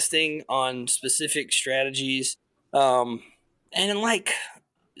back testing on specific strategies, and like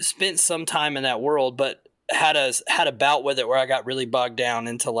spent some time in that world, but had a bout with it where I got really bogged down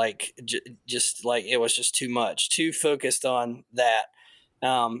into like just like it was just too much, too focused on that,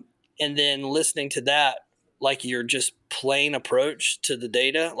 and then listening to that, like your just plain approach to the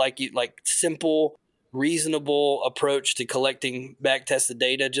data, like simple, reasonable approach to collecting back tested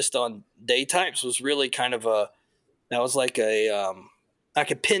data just on day types was really kind of that was like I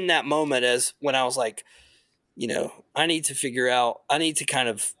could pin that moment as when I was like, I need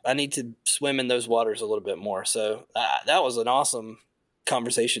to swim in those waters a little bit more. So that was an awesome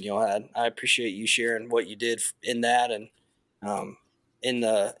conversation y'all had. I appreciate you sharing what you did in that, and in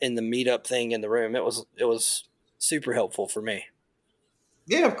the meetup thing in the room. It was super helpful for me.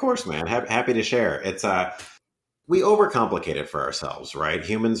 Yeah, of course, man. Happy to share. It's we overcomplicate it for ourselves, right?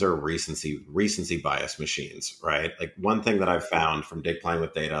 Humans are recency bias machines, right? Like one thing that I've found from playing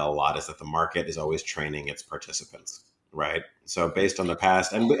with data a lot is that the market is always training its participants, right? So based on the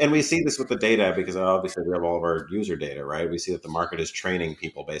past, and we see this with the data because obviously we have all of our user data, right? We see that the market is training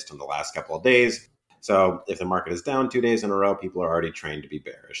people based on the last couple of days. So if the market is down 2 days in a row, people are already trained to be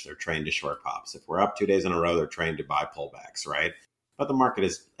bearish. They're trained to short pops. If we're up 2 days in a row, they're trained to buy pullbacks, right? But the market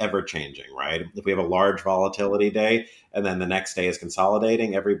is ever changing, right? If we have a large volatility day and then the next day is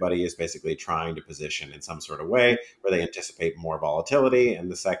consolidating, everybody is basically trying to position in some sort of way where they anticipate more volatility. And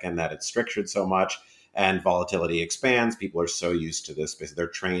the second that it's strictured so much and volatility expands, people are so used to this. They're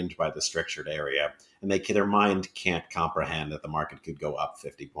trained by the strictured area, and their mind can't comprehend that the market could go up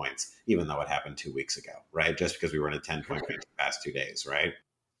 50 points, even though it happened 2 weeks ago, right? Just because we were in a 10-point range the past 2 days, right?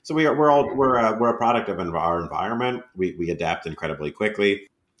 So we're a product of our environment. We adapt incredibly quickly,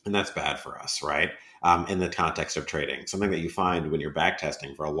 and that's bad for us, right? In the context of trading, something that you find when you're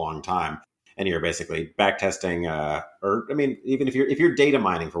backtesting for a long time, and you're basically backtesting, even if you're data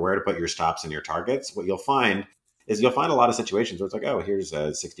mining for where to put your stops and your targets, what you'll find is a lot of situations where it's like, oh, here's a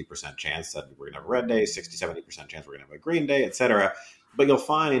 60% chance that we're gonna have a red day, 60-70% chance we're gonna have a green day, etc. But you'll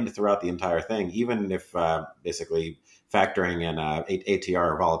find throughout the entire thing, even if basically factoring in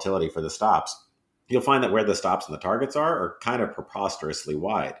ATR or volatility for the stops, you'll find that where the stops and the targets are kind of preposterously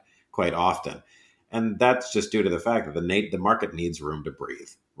wide quite often. And that's just due to the fact that the market needs room to breathe,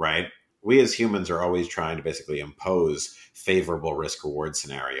 right? We as humans are always trying to basically impose favorable risk reward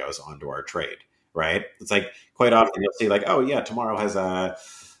scenarios onto our trade, right? It's like quite often you'll see like, oh yeah, tomorrow has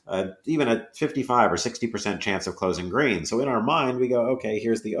even a 55 or 60% chance of closing green. So in our mind, we go, okay,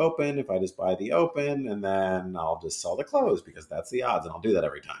 here's the open. If I just buy the open, and then I'll just sell the close because that's the odds, and I'll do that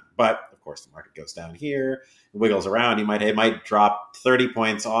every time. But of course, the market goes down here, wiggles around. It might drop 30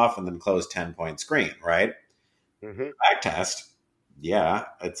 points off and then close 10 points green, right? Mm-hmm. Back test. Yeah,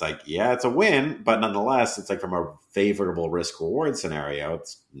 it's like, yeah, it's a win, but nonetheless, it's like from a favorable risk reward scenario,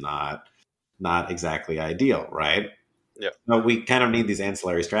 it's not exactly ideal, right? Yeah. So we kind of need these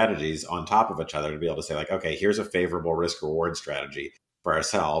ancillary strategies on top of each other to be able to say like, okay, here's a favorable risk reward strategy for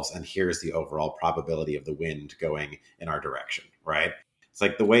ourselves, and here's the overall probability of the wind going in our direction, right? It's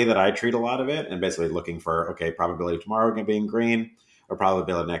like the way that I treat a lot of it, and basically looking for, okay, probability of tomorrow being green or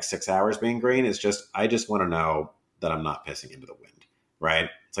probability of the next 6 hours being green is I just want to know that I'm not pissing into the wind, right?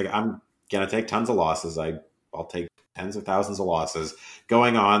 It's like I'm going to take tons of losses. I'll take tens of thousands of losses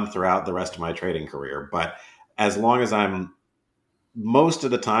going on throughout the rest of my trading career. But as long as I'm most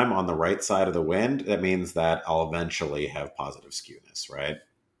of the time on the right side of the wind, that means that I'll eventually have positive skewness, right?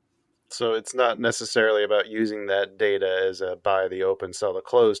 So it's not necessarily about using that data as a buy the open, sell the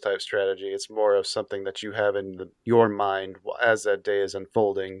close type strategy. It's more of something that you have in your mind as that day is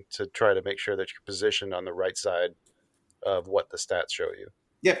unfolding to try to make sure that you're positioned on the right side of what the stats show you.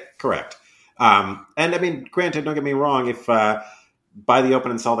 Yep, correct. And I mean, granted, don't get me wrong. If buy the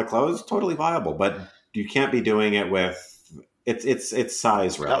open and sell the close, totally viable, but you can't be doing it with it's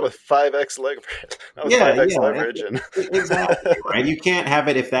size Not relevant. with 5x leverage. Not with Yeah, 5x yeah, leverage. And exactly. Right. You can't have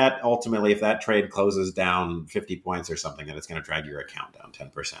it if that ultimately, if that trade closes down 50 points or something, then it's going to drag your account down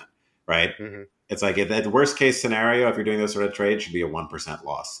 10%. Right. Mhm. It's like the worst case scenario, if you're doing this sort of trade, should be a 1%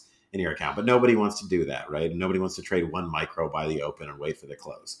 loss in your account. But nobody wants to do that. Right. Nobody wants to trade one micro by the open and wait for the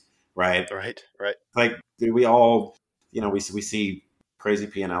close. Right. Right. Right. Like we all, we see crazy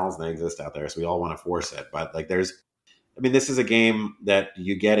P&Ls and they exist out there. So we all want to force it. But like this is a game that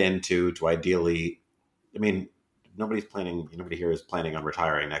you get into to ideally, nobody here is planning on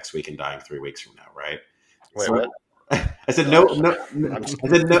retiring next week and dying 3 weeks from now, right? Wait, So, what? I said no. I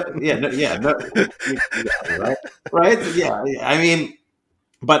said no. Yeah, no. Right, right. Yeah, I mean,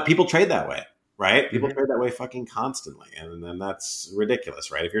 but people trade that way, right? People trade that way fucking constantly, and then that's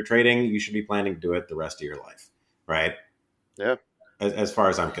ridiculous, right? If you're trading, you should be planning to do it the rest of your life, right? Yeah. As far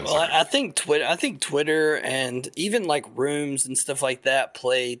as I'm concerned. Well, I think Twitter and even like rooms and stuff like that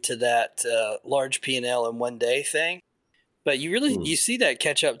play to that large P&L in one day thing. But you see that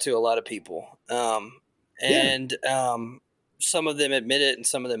catch up to a lot of people. And some of them admit it and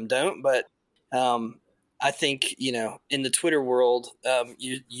some of them don't. But I think, in the Twitter world,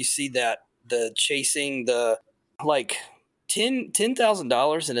 you see that the chasing the like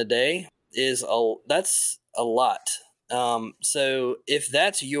 $10,000 in a day that's a lot. So if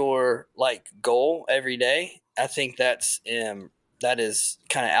that's your like goal every day, I think that is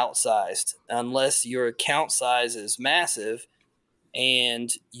kind of outsized unless your account size is massive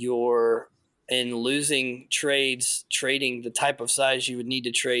and you're in losing trades, trading the type of size you would need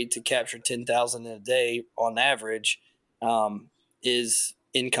to trade to capture 10,000 in a day on average, is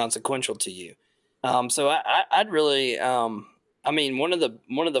inconsequential to you. So I'd really, one of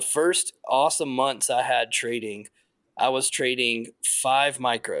the first awesome months I had trading, I was trading 5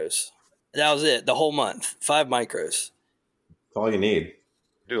 micros. That was it, the whole month, 5 micros. That's all you need.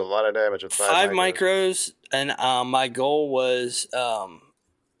 Do a lot of damage with 5 micros, and my goal was,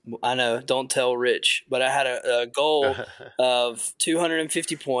 I know, don't tell Rich, but I had a goal of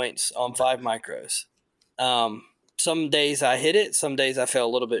 250 points on 5 micros. Some days I hit it, some days I fell a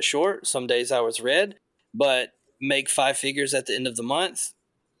little bit short, some days I was red, but make 5 figures at the end of the month,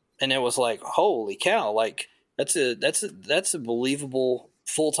 and it was like, holy cow! Like that's a believable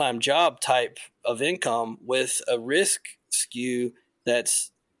full-time job type of income with a risk skew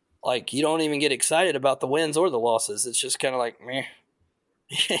that's like you don't even get excited about the wins or the losses. It's just kind of like meh.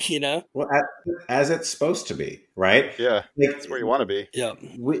 Well, as it's supposed to be, right? Yeah, that's where you want to be. Yeah,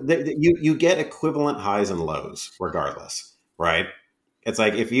 you get equivalent highs and lows regardless, right? It's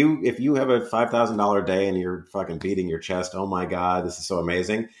like if you have a $5,000 day and you're fucking beating your chest, oh my god, this is so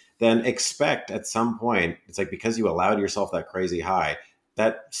amazing. Then expect at some point, it's like because you allowed yourself that crazy high,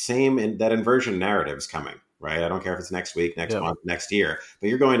 that inversion narrative is coming. Right? I don't care if it's next week, next month, next year, but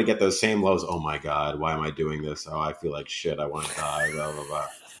you're going to get those same lows. Oh my God, why am I doing this? Oh, I feel like shit. I want to die, blah, blah, blah.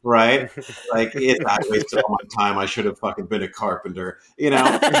 Right? Like, I wasted all my time. I should have fucking been a carpenter, I'm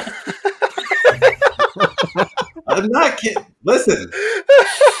not kidding. Listen,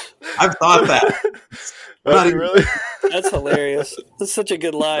 I've thought that. Really? That's hilarious. That's such a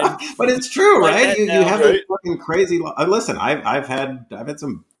good line. But it's true, like right? You have right? a fucking crazy. Listen, I've had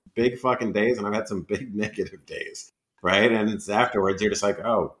some big fucking days and I've had some big negative days, right? And it's afterwards you're just like,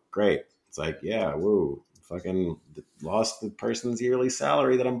 oh, great. It's like, yeah, woo, fucking lost the person's yearly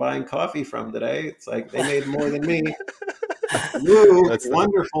salary that I'm buying coffee from today. It's like they made more than me. Woo, that's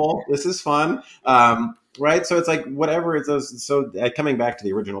wonderful. This is fun. Right? So it's like whatever it's those. So coming back to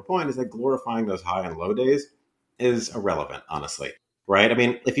the original point is that glorifying those high and low days is irrelevant, honestly. Right? I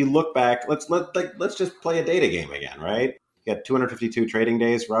mean, if you look back, let's just play a data game again, right? You got 252 trading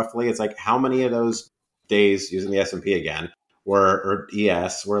days roughly. It's like how many of those days using the S&P again or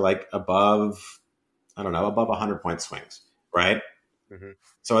ES were like above 100 point swings, right? Mm-hmm.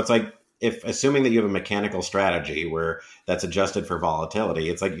 So it's like if assuming that you have a mechanical strategy where that's adjusted for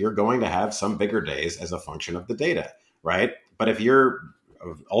volatility, it's like you're going to have some bigger days as a function of the data, right? But if you're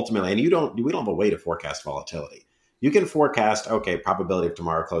ultimately, and we don't have a way to forecast volatility. You can forecast, okay, probability of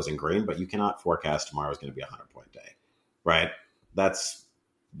tomorrow closing green, but you cannot forecast tomorrow is going to be a 100-point day. Right.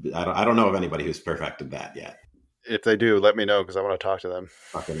 I don't know of anybody who's perfected that yet. If they do, let me know because I want to talk to them.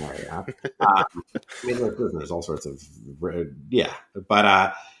 Fucking right, yeah. There's all sorts of, yeah.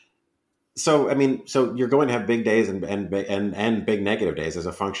 But so you're going to have big days and big negative days as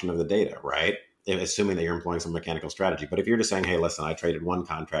a function of the data, right? Assuming that you're employing some mechanical strategy. But if you're just saying, hey, listen, I traded 1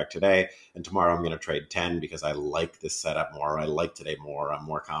 contract today and tomorrow I'm going to trade 10 because I like this setup more, or I like today more, I'm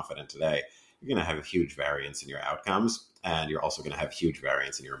more confident today. you're going to have a huge variance in your outcomes, and you're also going to have huge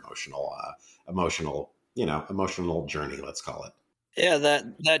variance in your emotional journey, let's call it. Yeah,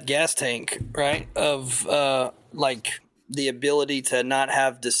 that gas tank, right? Of like the ability to not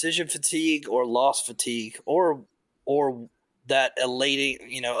have decision fatigue or loss fatigue or that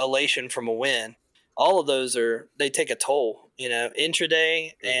elation from a win. All of those they take a toll,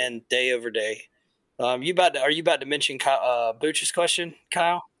 intraday and day over day. Are you about to mention Booch's question,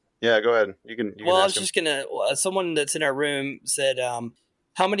 Kyle? Yeah, go ahead. You can Well, I was ask him. just gonna. Someone that's in our room said,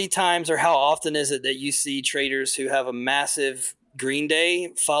 "How many times or how often is it that you see traders who have a massive green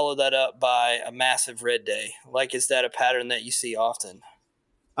day follow that up by a massive red day? Like, is that a pattern that you see often?"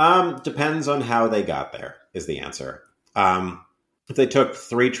 Depends on how they got there, is the answer. If they took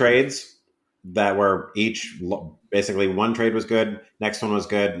 3 trades that were each basically one trade was good, next one was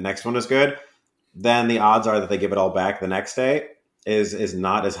good, next one was good, then the odds are that they give it all back the next day is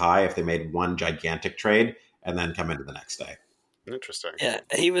not as high if they made one gigantic trade and then come into the next day. Interesting. Yeah,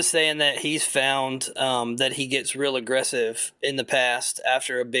 he was saying that he's found that he gets real aggressive in the past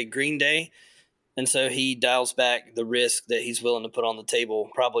after a big green day. And so he dials back the risk that he's willing to put on the table,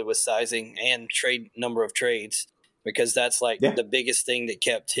 probably with sizing and number of trades, because that's the biggest thing that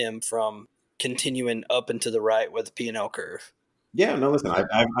kept him from continuing up and to the right with the P&L curve. Yeah, no, listen,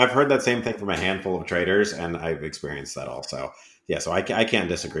 I've heard that same thing from a handful of traders, and I've experienced that also. Yeah, so I can't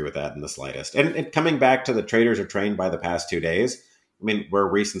disagree with that in the slightest. And coming back to the traders are trained by the past 2 days, I mean, we're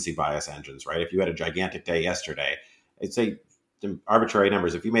recency bias engines, right? If you had a gigantic day yesterday, it's arbitrary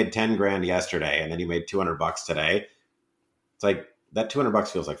numbers. If you made 10 grand yesterday and then you made $200 today, it's like that $200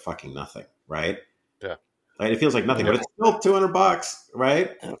 feels like fucking nothing, right? Yeah. Right? It feels like nothing, but it's still $200,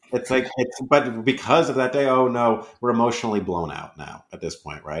 right? But because of that day, oh no, we're emotionally blown out now at this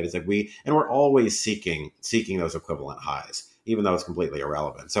point, right? It's like we're always seeking those equivalent highs, even though it's completely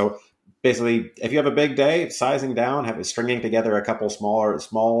irrelevant. So basically, if you have a big day, sizing down, stringing together a couple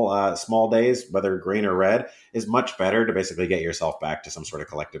small days, whether green or red, is much better to basically get yourself back to some sort of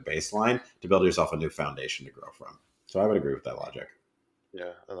collective baseline to build yourself a new foundation to grow from. So I would agree with that logic.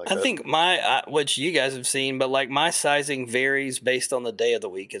 Yeah, I think which you guys have seen, but like my sizing varies based on the day of the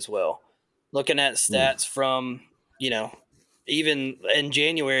week as well. Looking at stats from, even in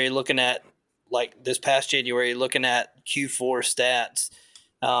January, looking at like this past January, looking at Q4 stats,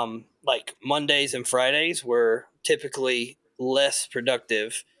 like Mondays and Fridays were typically less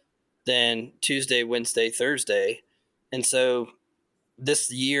productive than Tuesday, Wednesday, Thursday. And so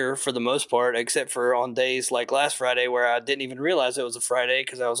this year, for the most part, except for on days like last Friday where I didn't even realize it was a Friday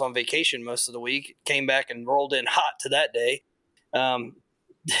because I was on vacation most of the week, came back and rolled in hot to that day,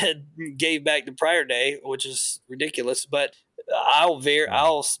 gave back the prior day, which is ridiculous. But I'll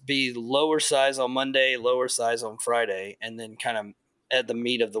be lower size on Monday, lower size on Friday, and then kind of at the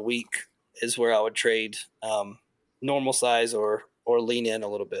meat of the week is where I would trade normal size or lean in a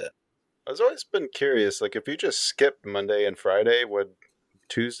little bit. I've always been curious, like if you just skipped Monday and Friday, would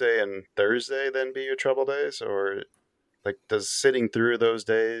Tuesday and Thursday then be your trouble days? Or like does sitting through those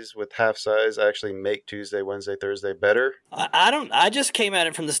days with half size actually make Tuesday, Wednesday, Thursday better? I just came at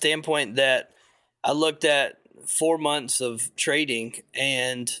it from the standpoint that I looked at 4 months of trading,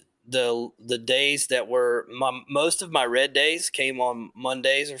 and the days that were most of my red days came on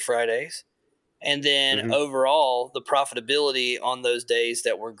Mondays or Fridays. And then overall, the profitability on those days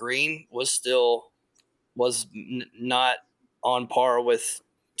that were green was not on par with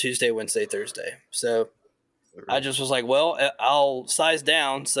Tuesday, Wednesday, Thursday. So I just was like, well, I'll size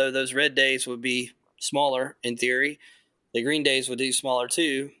down so those red days would be smaller in theory. The green days would do smaller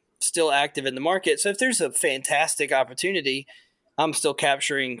too, still active in the market. So if there's a fantastic opportunity, I'm still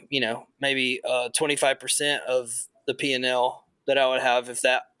capturing, maybe 25% of the P&L that I would have if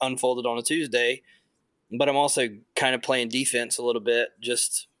that unfolded on a Tuesday. But I'm also kind of playing defense a little bit,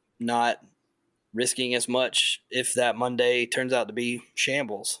 just not risking as much if that Monday turns out to be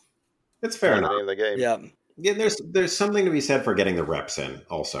shambles. It's fair enough. The name of the game. Yeah, there's something to be said for getting the reps in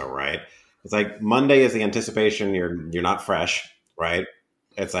also, right? It's like Monday is the anticipation you're not fresh, right?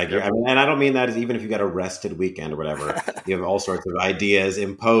 It's like, and I don't mean that as even if you got a rested weekend or whatever, you have all sorts of ideas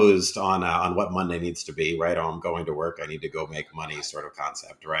imposed on what Monday needs to be, right? Oh, I'm going to work, I need to go make money sort of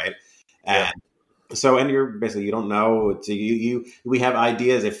concept, right? And so, and you're basically, you don't know. So we have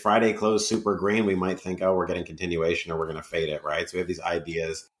ideas. If Friday closed super green, we might think, oh, we're getting continuation or we're going to fade it, right? So we have these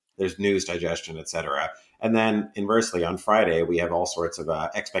ideas. There's news digestion, et cetera. And then inversely, on Friday, we have all sorts of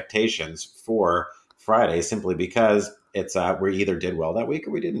expectations for Friday simply because it's we either did well that week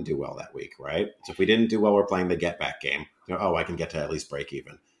or we didn't do well that week, right? So if we didn't do well, we're playing the get back game. I can get to at least break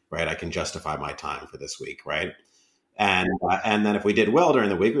even, right? I can justify my time for this week, right? And then if we did well during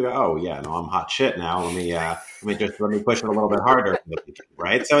the week, we go, oh yeah, no, I'm hot shit now. Let me push it a little bit harder for the weekend,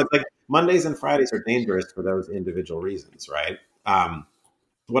 right? So it's like Mondays and Fridays are dangerous for those individual reasons, right?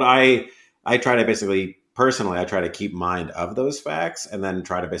 What I try to basically personally, I try to keep mind of those facts and then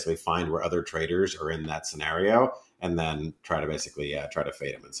try to basically find where other traders are in that scenario, and then try to basically try to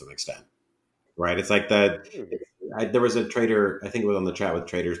fade them in some extent, right? It's like there was a trader, I think it was on the Chat with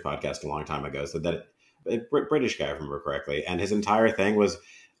Traders podcast a long time ago, said that a British guy, if I remember correctly, and his entire thing was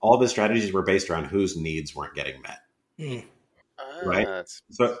all of his strategies were based around whose needs weren't getting met. Mm. Right.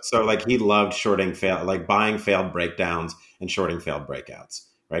 So like he loved like buying failed breakdowns and shorting failed breakouts,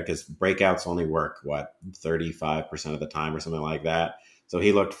 right? Because breakouts only work 35% of the time or something like that. So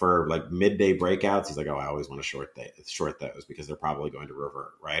he looked for like midday breakouts. He's like, oh, I always want to short those because they're probably going to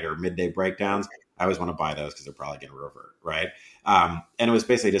revert, right? Or midday breakdowns, I always want to buy those because they're probably going to revert, right? And it was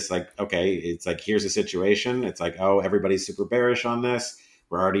basically just like, okay, it's like, here's a situation. It's like, oh, everybody's super bearish on this.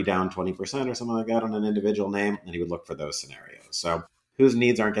 We're already down 20% or something like that on an individual name. And he would look for those scenarios. So whose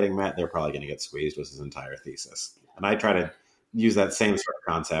needs aren't getting met, they're probably going to get squeezed, was his entire thesis. And I try to use that same sort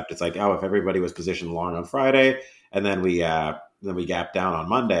of concept. It's like, oh, if everybody was positioned long on Friday and then we gap down on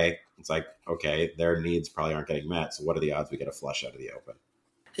Monday, it's like, okay, their needs probably aren't getting met. So what are the odds we get a flush out of the open?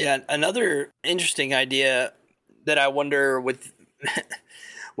 Yeah, another interesting idea that I wonder with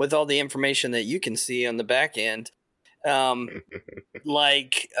with all the information that you can see on the back end, I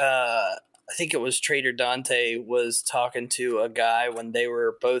think it was Trader Dante was talking to a guy when they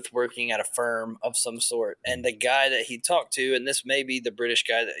were both working at a firm of some sort. And the guy that he talked to, and this may be the British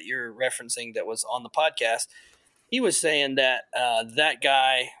guy that you're referencing that was on the podcast, he was saying that that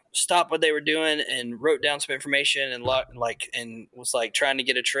guy stopped what they were doing and wrote down some information and was like trying to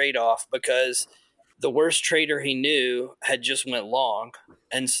get a trade off because the worst trader he knew had just went long.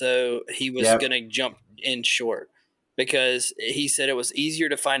 And so he was going to jump in short. Because he said it was easier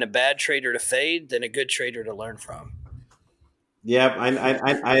to find a bad trader to fade than a good trader to learn from. Yeah,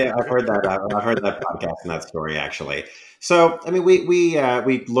 I've heard that. I've heard that podcast and that story actually. So, I mean,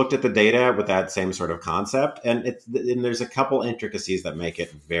 we looked at the data with that same sort of concept, and there's a couple intricacies that make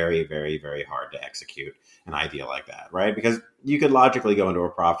it very, very, very hard to execute an idea like that, right? Because you could logically go into a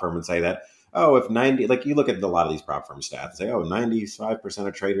prop firm and say that, oh, if 90, like you look at a lot of these prop firm stats and say, oh, 95%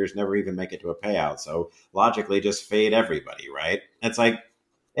 of traders never even make it to a payout. So logically just fade everybody, right? It's like,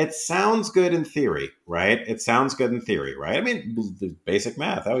 it sounds good in theory, right? I mean, the basic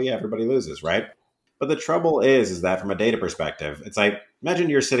math. Oh yeah, everybody loses, right? But the trouble is that from a data perspective, it's like, imagine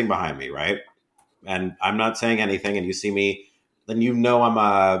you're sitting behind me, right? And I'm not saying anything and you see me, then you know I'm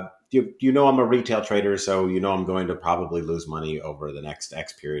a retail trader, so you know I'm going to probably lose money over the next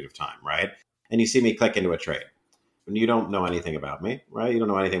X period of time, right? And you see me click into a trade. And you don't know anything about me, right? You don't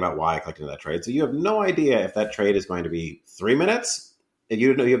know anything about why I clicked into that trade. So you have no idea if that trade is going to be 3 minutes.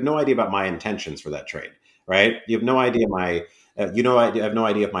 You have no idea about my intentions for that trade, right? You have no idea I have no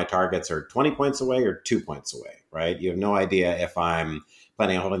idea if my targets are 20 points away or 2 points away, right? You have no idea if I'm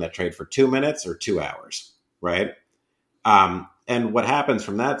planning on holding that trade for 2 minutes or 2 hours, right? And what happens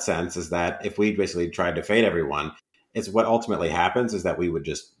from that sense is that if we basically tried to fade everyone, it's what ultimately happens is that we would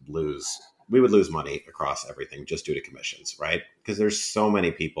lose money across everything just due to commissions, right? Because there's so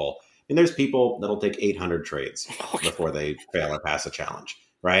many people. And there's people that'll take 800 trades before they fail or pass a challenge,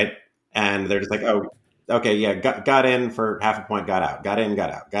 right? And they're just like, oh, okay, yeah, got in for half a point, got out, got in, got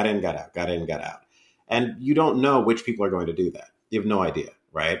out, got in, got out, got in, got out. And you don't know which people are going to do that. You have no idea,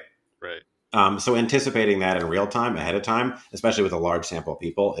 right? Right. So anticipating that in real time, ahead of time, especially with a large sample of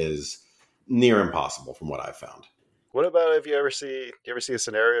people, is near impossible from what I've found. What about if you ever see a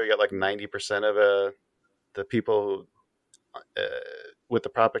scenario, you got like 90% of the people with the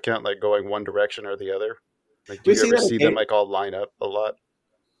prop account like going one direction or the other? Like, do you ever see them like all line up a lot?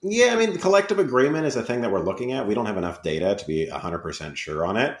 Yeah, I mean, the collective agreement is a thing that we're looking at. We don't have enough data to be 100% sure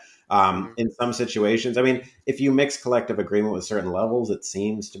on it. In some situations, I mean, if you mix collective agreement with certain levels, it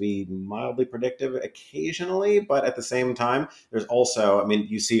seems to be mildly predictive occasionally. But at the same time, there's also, I mean,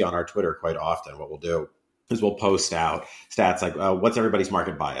 you see on our Twitter quite often what we'll do is we'll post out stats like, what's everybody's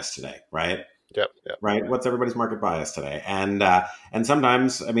market bias today, right? Yep. Right. What's everybody's market bias today? And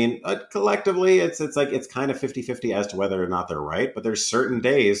sometimes, I mean, collectively, it's kind of 50-50 as to whether or not they're right. But there's certain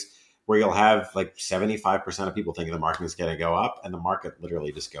days where you'll have like 75% of people thinking the market is going to go up, and the market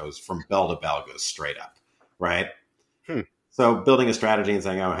literally just goes from bell to bell, goes straight up. Right. So building a strategy and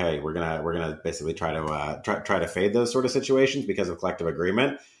saying, oh, hey, we're gonna basically try to fade those sort of situations because of collective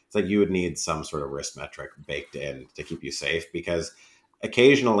agreement. It's like you would need some sort of risk metric baked in to keep you safe, because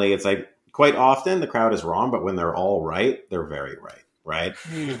occasionally it's like, quite often the crowd is wrong, but when they're all right, they're very right, right?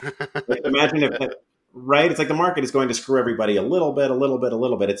 Like, imagine right? It's like the market is going to screw everybody a little bit, a little bit, a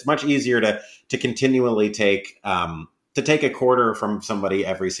little bit. It's much easier to continually take a quarter from somebody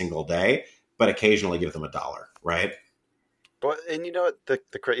every single day, but occasionally give them $1, right? Well, and you know what?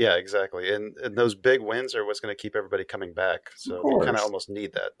 Yeah, exactly. And those big wins are what's going to keep everybody coming back. So you kind of almost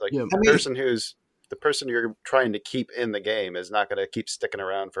need that. Like Yeah. the person you're trying to keep in the game is not going to keep sticking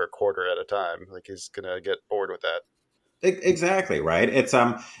around for a quarter at a time. Like he's going to get bored with that. Exactly, right. It's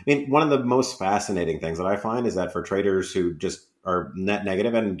I mean, one of the most fascinating things that I find is that for traders who just are net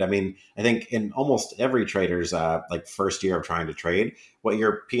negative, and I mean, I think in almost every trader's like first year of trying to trade, what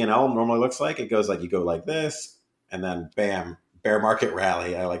your P&L normally looks like, it goes like you go like this, and then bam, bear market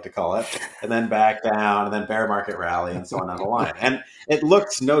rally, I like to call it, and then back down, and then bear market rally, and so on down the line. And it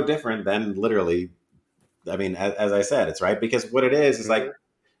looks no different than literally. I mean, as I said, it's right because what it is like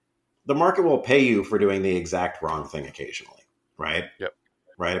the market will pay you for doing the exact wrong thing occasionally, right? Yep.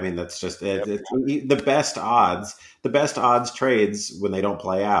 Right. I mean, that's just it. Yep. The best odds. The best odds trades when they don't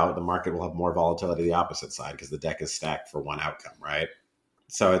play out, the market will have more volatility the opposite side because the deck is stacked for one outcome, right?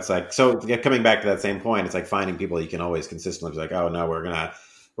 So it's like coming back to that same point, it's like finding people you can always consistently be like, oh no, we're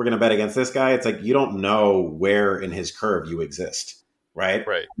gonna bet against this guy. It's like you don't know where in his curve you exist, right?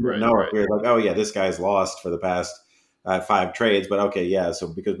 Right. You don't know if you're like, oh yeah, this guy's lost for the past 5 trades, but okay, yeah. So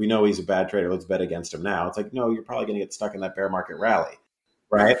because we know he's a bad trader, let's bet against him now. It's like, no, you're probably going to get stuck in that bear market rally,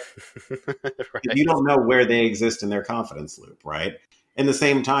 right? Right. You don't know where they exist in their confidence loop, right? In the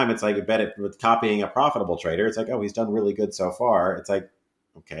same time, it's like bet it with copying a profitable trader. It's like, oh, he's done really good so far. It's like,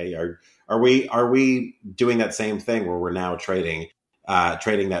 okay, are we doing that same thing where we're now trading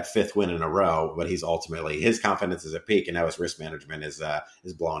that 5th win in a row, but he's ultimately his confidence is at peak and now his risk management is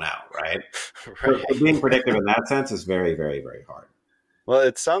blown out, right? Right. So being predictive in that sense is very, very, very hard. Well,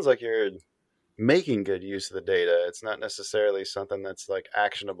 it sounds like you're making good use of the data. It's not necessarily something that's like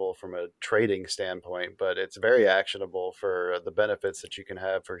actionable from a trading standpoint, but it's very actionable for the benefits that you can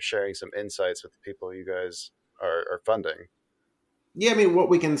have for sharing some insights with the people you guys are funding. Yeah, I mean, what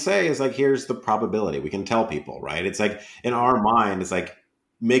we can say is like, here's the probability. We can tell people, right? It's like in our mind, it's like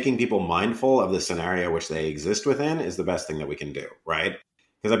making people mindful of the scenario which they exist within is the best thing that we can do, right?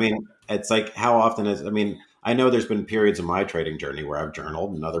 Because I mean, it's like how often I know there's been periods of my trading journey where I've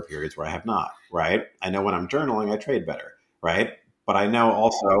journaled and other periods where I have not, right? I know when I'm journaling, I trade better, right? But I know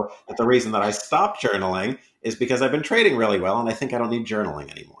also that the reason that I stopped journaling is because I've been trading really well and I think I don't need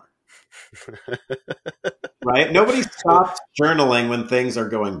journaling anymore. Right? Nobody stops journaling when things are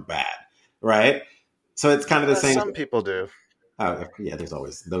going bad, right? So it's kind of the same. Some people do. Oh, yeah, there's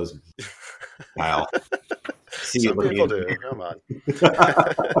always those. Kyle. Some people do. Come on.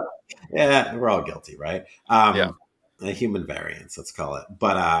 Yeah, we're all guilty, right? Yeah. A human variance, let's call it.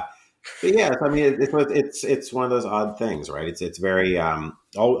 But yeah, I mean, it's one of those odd things, right? It's very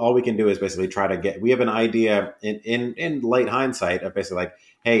all we can do is basically try to get. We have an idea in late hindsight of basically like,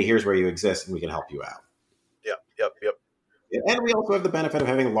 hey, here's where you exist, and we can help you out. Yep. And we also have the benefit of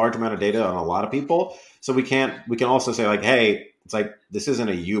having a large amount of data on a lot of people, so we can also say like, hey, it's like this isn't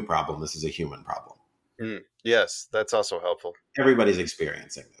a you problem, this is a human problem. Yes, that's also helpful. Everybody's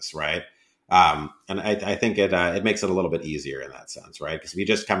experiencing this, right? And I think it makes it a little bit easier in that sense, right? Because if you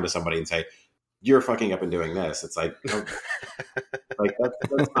just come to somebody and say, you're fucking up and doing this, it's like, oh, like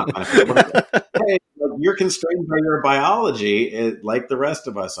that's not hey, you're constrained by your biology, like the rest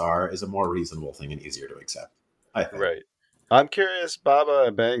of us are, is a more reasonable thing and easier to accept, I think. Right. I'm curious, Baba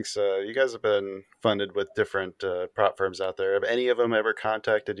and Banks, you guys have been funded with different prop firms out there. Have any of them ever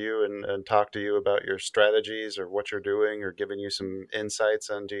contacted you and talked to you about your strategies or what you're doing or given you some insights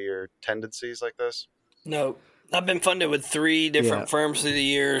into your tendencies like this? No. I've been funded with 3 different firms through the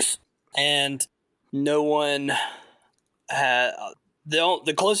years, and no one had...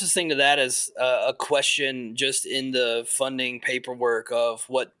 The closest thing to that is a question just in the funding paperwork of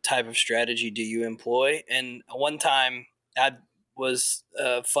what type of strategy do you employ. And one time I was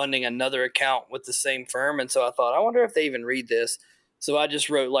funding another account with the same firm, and so I thought, I wonder if they even read this. So I just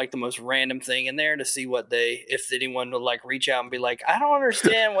wrote like the most random thing in there to see if anyone would like reach out and be like, I don't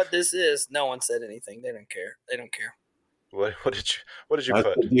understand what this is. No one said anything. They don't care. What did you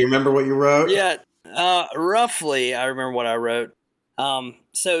put? Do you remember what you wrote? Yeah, roughly I remember what I wrote.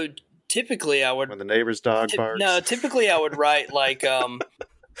 So typically I would, when the neighbor's dog barks. No, typically I would write like, I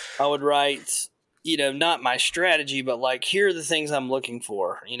would write, not my strategy, but like, here are the things I'm looking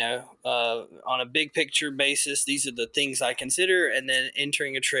for, on a big picture basis. These are the things I consider. And then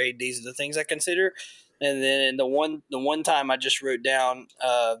entering a trade, these are the things I consider. And then the one time I just wrote down,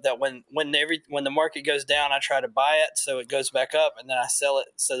 that when the market goes down, I try to buy it so it goes back up, and then I sell it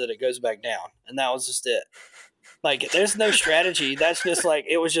so that it goes back down. And that was just it. Like, there's no strategy. That's just like,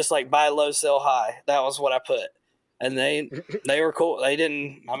 it was just like buy low, sell high. That was what I put. And they were cool. They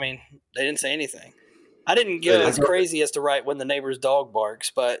didn't say anything. I didn't go as crazy as to write when the neighbor's dog barks,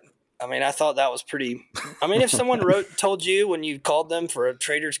 but I mean, I thought that was pretty. I mean, if someone told you when you called them for a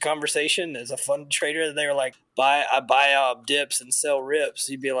trader's conversation as a fund trader, they were like, I buy dips and sell rips,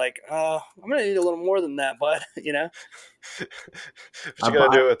 you'd be like, I'm gonna need a little more than that, bud. You know. What you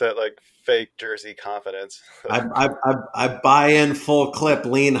gotta do with that, like, fake Jersey confidence? I buy in full clip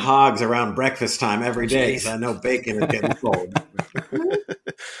lean hogs around breakfast time every day because I know bacon is getting sold.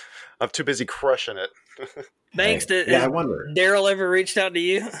 I'm too busy crushing it. Thanks. I wonder. Daryl ever reached out to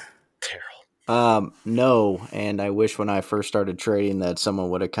you? Daryl. No, and I wish when I first started trading that someone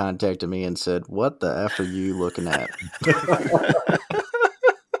would have contacted me and said, "What the F are you looking at?"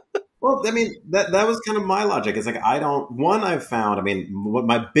 Well, I mean, that was kind of my logic. It's like, I've found, I mean,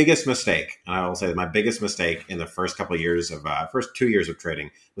 my biggest mistake, and I will say that my biggest mistake in the first couple of years of, first 2 years of trading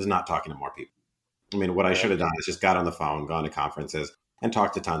was not talking to more people. I mean, what I should have done is just got on the phone, gone to conferences, and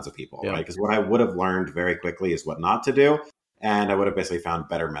talked to tons of people, right? Because what I would have learned very quickly is what not to do. And I would have basically found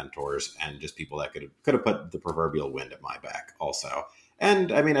better mentors and just people that could have put the proverbial wind at my back also.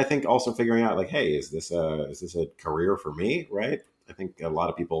 And I mean, I think also figuring out like, hey, is this a career for me, right? I think a lot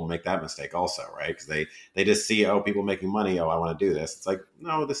of people make that mistake also, right? Because they just see, people making money. I want to do this. It's like,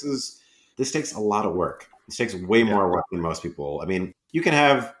 no, this takes a lot of work. This takes way more work than most people. I mean, you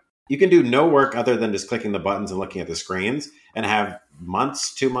can do no work other than just clicking the buttons and looking at the screens and have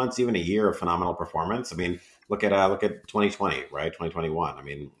months, 2 months, even a year of phenomenal performance. I mean, look at 2020, right? 2021. I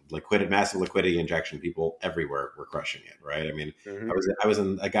mean, massive liquidity injection. People everywhere were crushing it, right? I mean, I was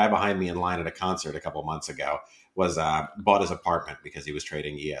in a guy behind me in line at a concert a couple months ago was bought his apartment because he was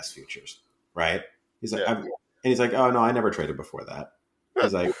trading ES futures, right? He's like, and he's like, oh no, I never traded before that.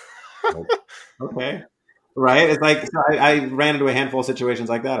 He's like, well, okay. Right. It's like, so I ran into a handful of situations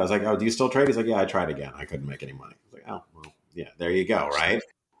like that. I was like, oh, do you still trade? He's like, yeah, I tried again. I couldn't make any money. I was like, oh, well, yeah, there you go. Right.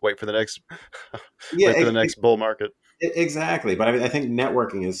 Wait for the next next bull market. Exactly. But I mean, I think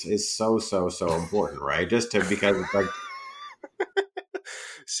networking is so important, right? Just because it's like,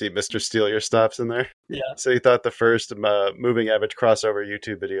 see Mr. Steal Your Stops in there. Yeah. So he thought the first moving average crossover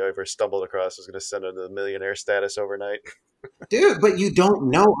YouTube video I ever stumbled across was going to send him to the millionaire status overnight. Dude, but you don't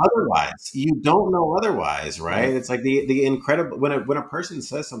know otherwise. You don't know otherwise, right? It's like the incredible when a person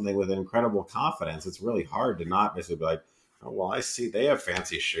says something with incredible confidence, it's really hard to not basically be like, oh, well, I see they have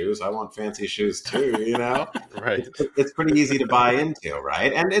fancy shoes. I want fancy shoes too, you know? Right. It's pretty easy to buy into,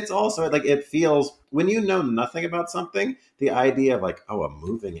 right? And it's also like it feels when you know nothing about something, the idea of like, oh, a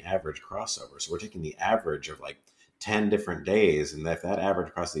moving average crossover. So we're taking the average of like 10 different days, and if that average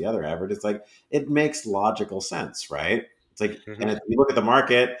across the other average, it's like it makes logical sense, right? It's like, and if you look at the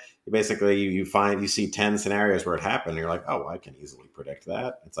market, basically you see 10 scenarios where it happened, and you're like, oh, well, I can easily predict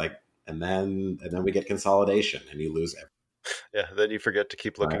that. It's like, and then we get consolidation, and you lose everything. Yeah, then you forget to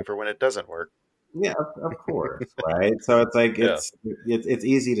keep looking for when it doesn't work. Yeah, of course, right? So it's like it's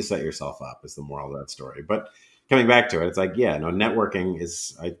easy to set yourself up is the moral of that story. But coming back to it, it's like, yeah, no, networking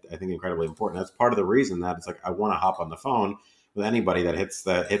is I think incredibly important. That's part of the reason that it's like I want to hop on the phone with anybody that hits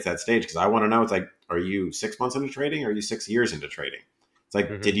that stage because I want to know. It's like, are you 6 months into trading? Or are you 6 years into trading? It's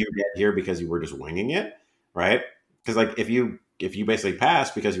like, did you get here because you were just winging it, right? Because like if you basically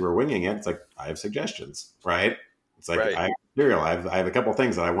passed because you were winging it, it's like I have suggestions, right? It's like I have material. I have a couple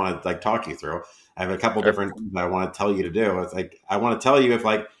things that I want to like talk you through. I have a couple different things that I want to tell you to do. It's like I want to tell you if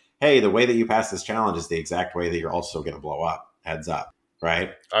like, hey, the way that you pass this challenge is the exact way that you're also going to blow up. Heads up,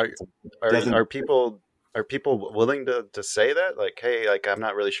 right? Are people willing to say that? Like, hey, like I'm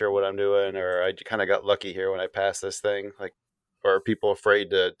not really sure what I'm doing, or I kind of got lucky here when I passed this thing. Like, or are people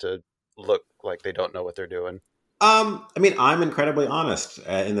afraid to look like they don't know what they're doing? I mean, I'm incredibly honest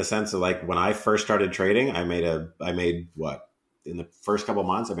in the sense of like when I first started trading, I made what in the first couple of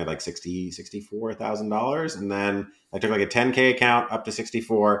months, I made like $64,000. And then I took like a 10K account up to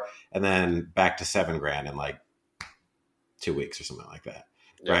 64 and then back to $7,000 in like 2 weeks or something like that.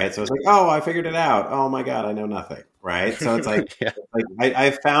 Yeah. Right. So it's like, oh, I figured it out. Oh my God, I know nothing. Right. So it's like, I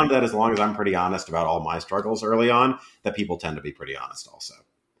found that as long as I'm pretty honest about all my struggles early on, that people tend to be pretty honest also.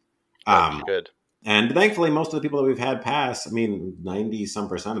 Good. And thankfully, most of the people that we've had pass, I mean,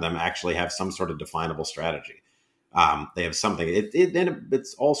 90% of them actually have some sort of definable strategy. They have something.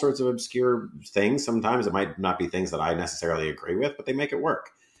 It's all sorts of obscure things. Sometimes it might not be things that I necessarily agree with, but they make it work,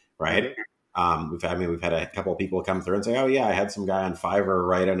 right? Mm-hmm. We've had a couple of people come through and say, "Oh yeah, I had some guy on Fiverr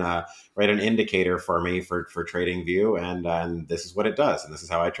write an indicator for me for TradingView, and this is what it does, and this is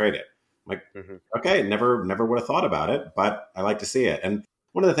how I trade it." I'm like, okay, never would have thought about it, but I like to see it. And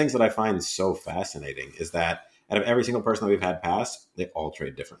one of the things that I find so fascinating is that out of every single person that we've had pass, they all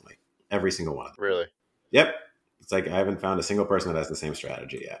trade differently. Every single one of them. Really? Yep. It's like I haven't found a single person that has the same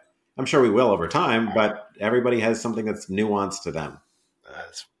strategy yet. I'm sure we will over time, but everybody has something that's nuanced to them.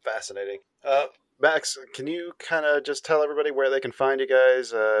 That's fascinating. Max, can you kind of just tell everybody where they can find you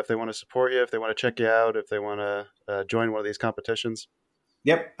guys, if they want to support you, if they want to check you out, if they want to join one of these competitions?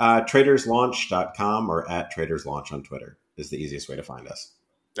 Yep. Traderslaunch.com or at Traderslaunch on Twitter is the easiest way to find us.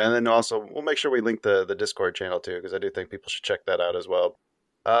 And then also, we'll make sure we link the Discord channel too, because I do think people should check that out as well.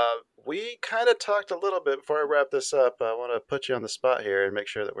 We kind of talked a little bit before I wrap this up. I want to put you on the spot here and make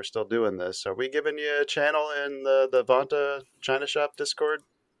sure that we're still doing this. Are we giving you a channel in the Vanta China Shop Discord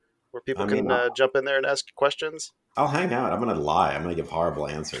where people can jump in there and ask questions? I'll hang out. I'm going to lie. I'm going to give horrible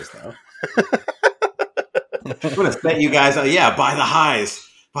answers, though. I'm going to bet you guys, buy the highs.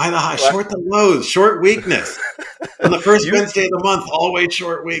 Buy the highs. Short the lows. Short weakness. On the first Wednesday of the month, always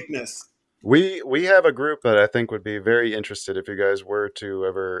short weakness. We have a group that I think would be very interested if you guys were to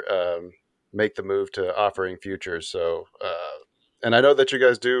ever make the move to offering futures. So, and I know that you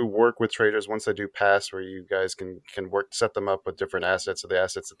guys do work with traders once they do pass, where you guys can set them up with different assets or the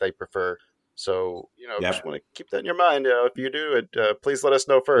assets that they prefer. So, just want to keep that in your mind. If you do it, please let us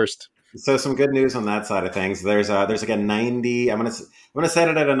know first. So some good news on that side of things. There's like a 90. I'm gonna set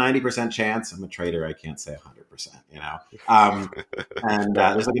it at a 90% chance. I'm a trader. I can't say 100%. And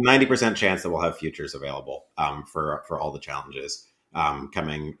there's like a 90% chance that we'll have futures available for all the challenges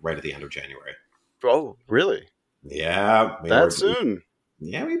coming right at the end of January. Oh, really? Yeah, that soon.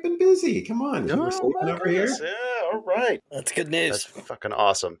 Yeah, we've been busy. Come on. Oh, my goodness. Yeah, all right. That's good news. That's fucking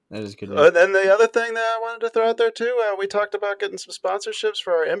awesome. That is good news. And then the other thing that I wanted to throw out there, too, we talked about getting some sponsorships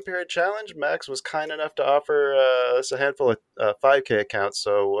for our M-Period Challenge. Max was kind enough to offer us a handful of 5K accounts.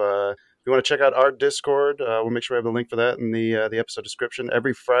 So if you want to check out our Discord, we'll make sure we have the link for that in the episode description.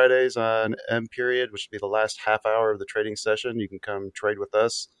 Every Fridays on M-Period, which would be the last half hour of the trading session, you can come trade with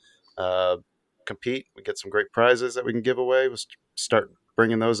us, compete. We get some great prizes that we can give away. We'll start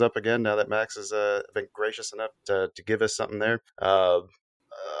bringing those up again now that Max has been gracious enough to give us something there.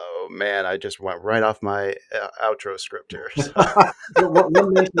 Oh man, I just went right off my outro script here. So. one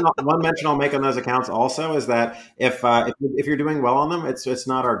mention I'll make on those accounts also is that if you're doing well on them, it's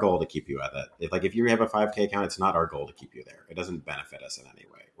not our goal to keep you at it. If you have a 5K account, it's not our goal to keep you there. It doesn't benefit us in any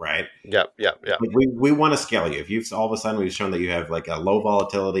way, right? Yep. We want to scale you. If you've all of a sudden we've shown that you have like a low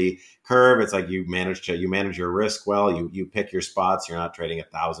volatility curve, it's like you manage your risk well. You pick your spots. You're not trading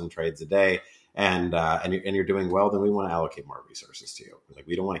 1,000 trades a day. And you're doing well, then we want to allocate more resources to you. Like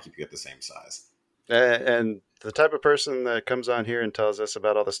we don't want to keep you at the same size. And the type of person that comes on here and tells us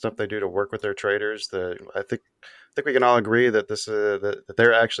about all the stuff they do to work with their traders, I think we can all agree that that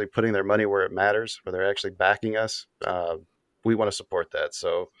they're actually putting their money where it matters, where they're actually backing us. We want to support that.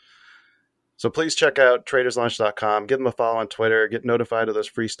 So please check out traderslaunch.com, give them a follow on Twitter, get notified of those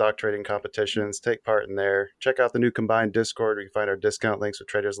free stock trading competitions, take part in there. Check out the new combined Discord where you can find our discount links with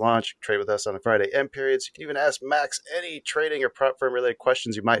Traders Launch. Trade with us on the Friday M periods. You can even ask Max any trading or prop firm related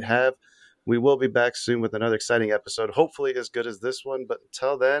questions you might have. We will be back soon with another exciting episode, hopefully as good as this one. But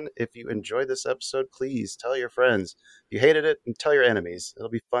until then, if you enjoyed this episode, please tell your friends. If you hated it, and tell your enemies. It'll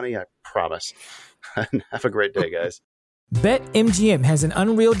be funny, I promise. Have a great day, guys. BetMGM has an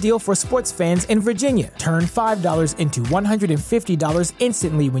unreal deal for sports fans in Virginia. Turn $5 into $150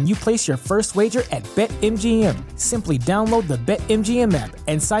 instantly when you place your first wager at BetMGM. Simply download the BetMGM app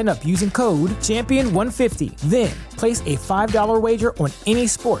and sign up using code Champion150. Then, place a $5 wager on any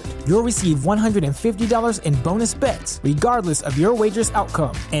sport. You'll receive $150 in bonus bets, regardless of your wager's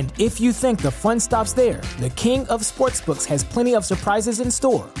outcome. And if you think the fun stops there, the king of sportsbooks has plenty of surprises in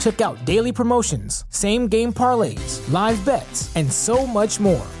store. Check out daily promotions, same-game parlays, live bets, and so much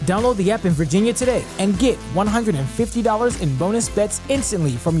more. Download the app in Virginia today and get $150 in bonus bets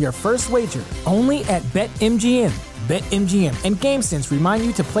instantly from your first wager. Only at BetMGM. BetMGM and GameSense remind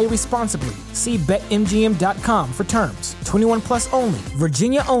you to play responsibly. See BetMGM.com for terms. 21 plus only.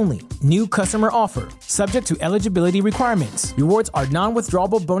 Virginia only. New customer offer. Subject to eligibility requirements. Rewards are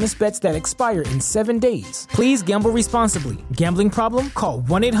non-withdrawable bonus bets that expire in 7 days. Please gamble responsibly. Gambling problem? Call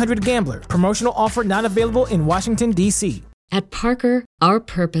 1-800-GAMBLER. Promotional offer not available in Washington, D.C. At Parker, our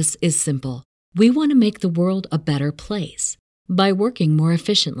purpose is simple. We want to make the world a better place by working more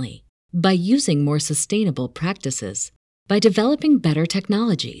efficiently, by using more sustainable practices, by developing better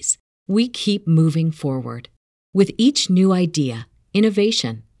technologies. We keep moving forward. With each new idea,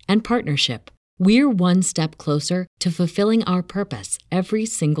 innovation, and partnership, we're one step closer to fulfilling our purpose every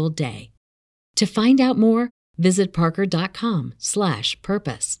single day. To find out more, visit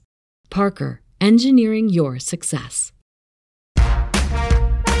parker.com/purpose. Parker, engineering your success.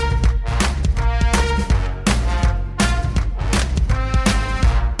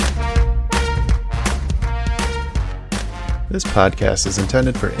 This podcast is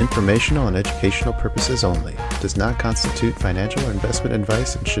intended for informational and educational purposes only. It does not constitute financial or investment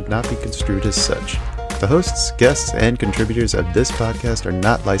advice and should not be construed as such. The hosts, guests, and contributors of this podcast are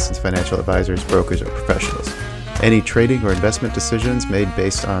not licensed financial advisors, brokers, or professionals. Any trading or investment decisions made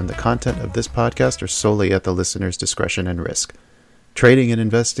based on the content of this podcast are solely at the listener's discretion and risk. Trading and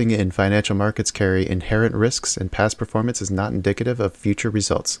investing in financial markets carry inherent risks, and past performance is not indicative of future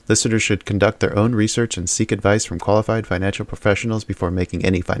results. Listeners should conduct their own research and seek advice from qualified financial professionals before making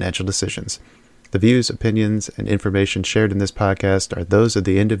any financial decisions. The views, opinions, and information shared in this podcast are those of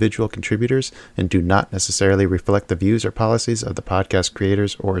the individual contributors and do not necessarily reflect the views or policies of the podcast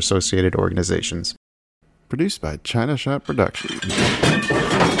creators or associated organizations. Produced by China Shop Productions.